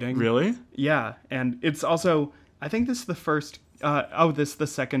same rating. Really? Yeah, and it's also, I think this is the first. This is the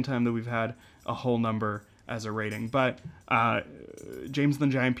second time that we've had a whole number as a rating, but James and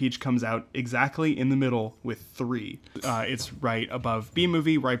the Giant Peach comes out exactly in the middle with 3. It's right above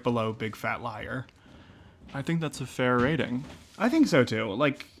B-Movie, right below Big Fat Liar. I think that's a fair rating. I think so too.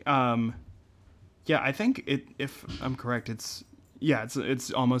 Like, yeah, I think if I'm correct, it's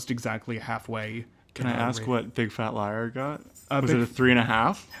almost exactly halfway. Can I ask what Big Fat Liar got? Was it a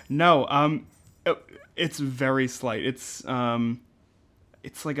 3.5? No, it's very slight. It's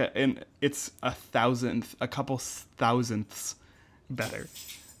like it's a couple thousandths better.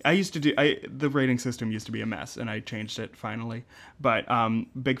 The rating system used to be a mess, and I changed it finally. But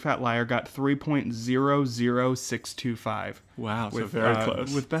Big Fat Liar got 3.00625. Wow, so very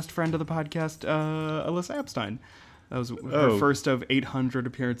close. With best friend of the podcast, Alyssa Epstein. That was her first of 800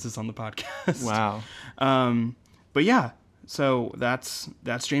 appearances on the podcast. Wow. But yeah, so that's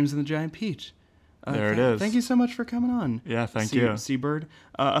James and the Giant Peach. There it is. Thank you so much for coming on. Yeah, thank you. Seabird.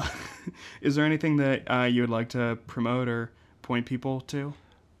 Is there anything that you would like to promote or point people to?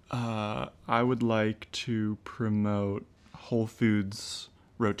 I would like to promote Whole Foods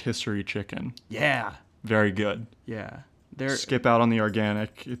rotisserie chicken. Yeah. Very good. Yeah. Skip out on the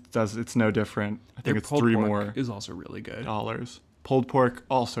organic. It's no different. I think it's $3 more. Is also really good. Pulled pork,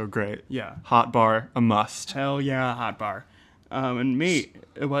 also great. Yeah. Hot bar, a must. Hell yeah, hot bar. And me,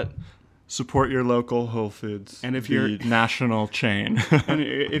 what? Support your local Whole Foods. And if you're national chain. And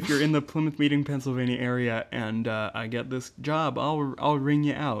if you're in the Plymouth Meeting, Pennsylvania area, and I get this job, I'll ring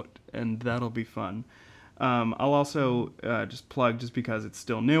you out, and that'll be fun. I'll also just plug, just because it's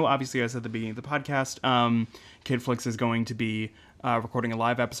still new. Obviously, I said at the beginning of the podcast, KidFlix is going to be recording a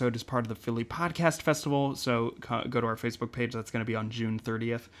live episode as part of the Philly Podcast Festival. So go to our Facebook page. That's going to be on June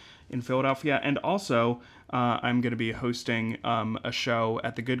 30th in Philadelphia. And also, I'm going to be hosting a show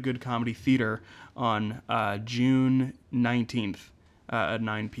at the Good Comedy Theater on June 19th. at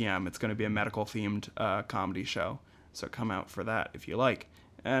 9 p.m. It's going to be a medical-themed comedy show. So come out for that if you like.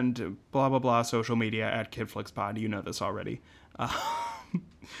 And blah, blah, blah, social media at KidFlixPod. You know this already.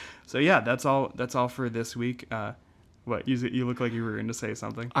 So yeah, that's all for this week. What, you look like you were going to say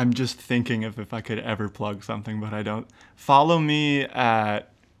something. I'm just thinking of if I could ever plug something, but I don't. Follow me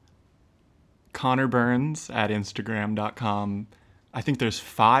at Connor Burns at Instagram.com. I think there's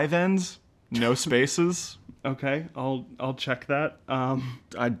 5 N's, no spaces. Okay, I'll check that.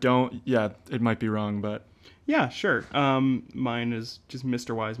 I don't, yeah, it might be wrong, but. Yeah, sure. Mine is just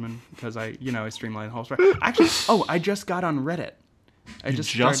Mr. Wiseman because I streamline the whole story. Actually, I just got on Reddit. I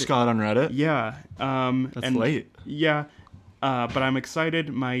just got on Reddit? Yeah. That's late. Yeah. But I'm excited.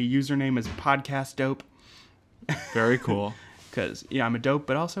 My username is Podcast Dope. Very cool. Because, I'm a dope,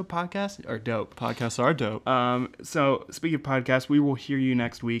 but also podcasts are dope. Podcasts are dope. So, speaking of podcasts, we will hear you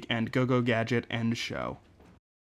next week, and go Gadget, end show.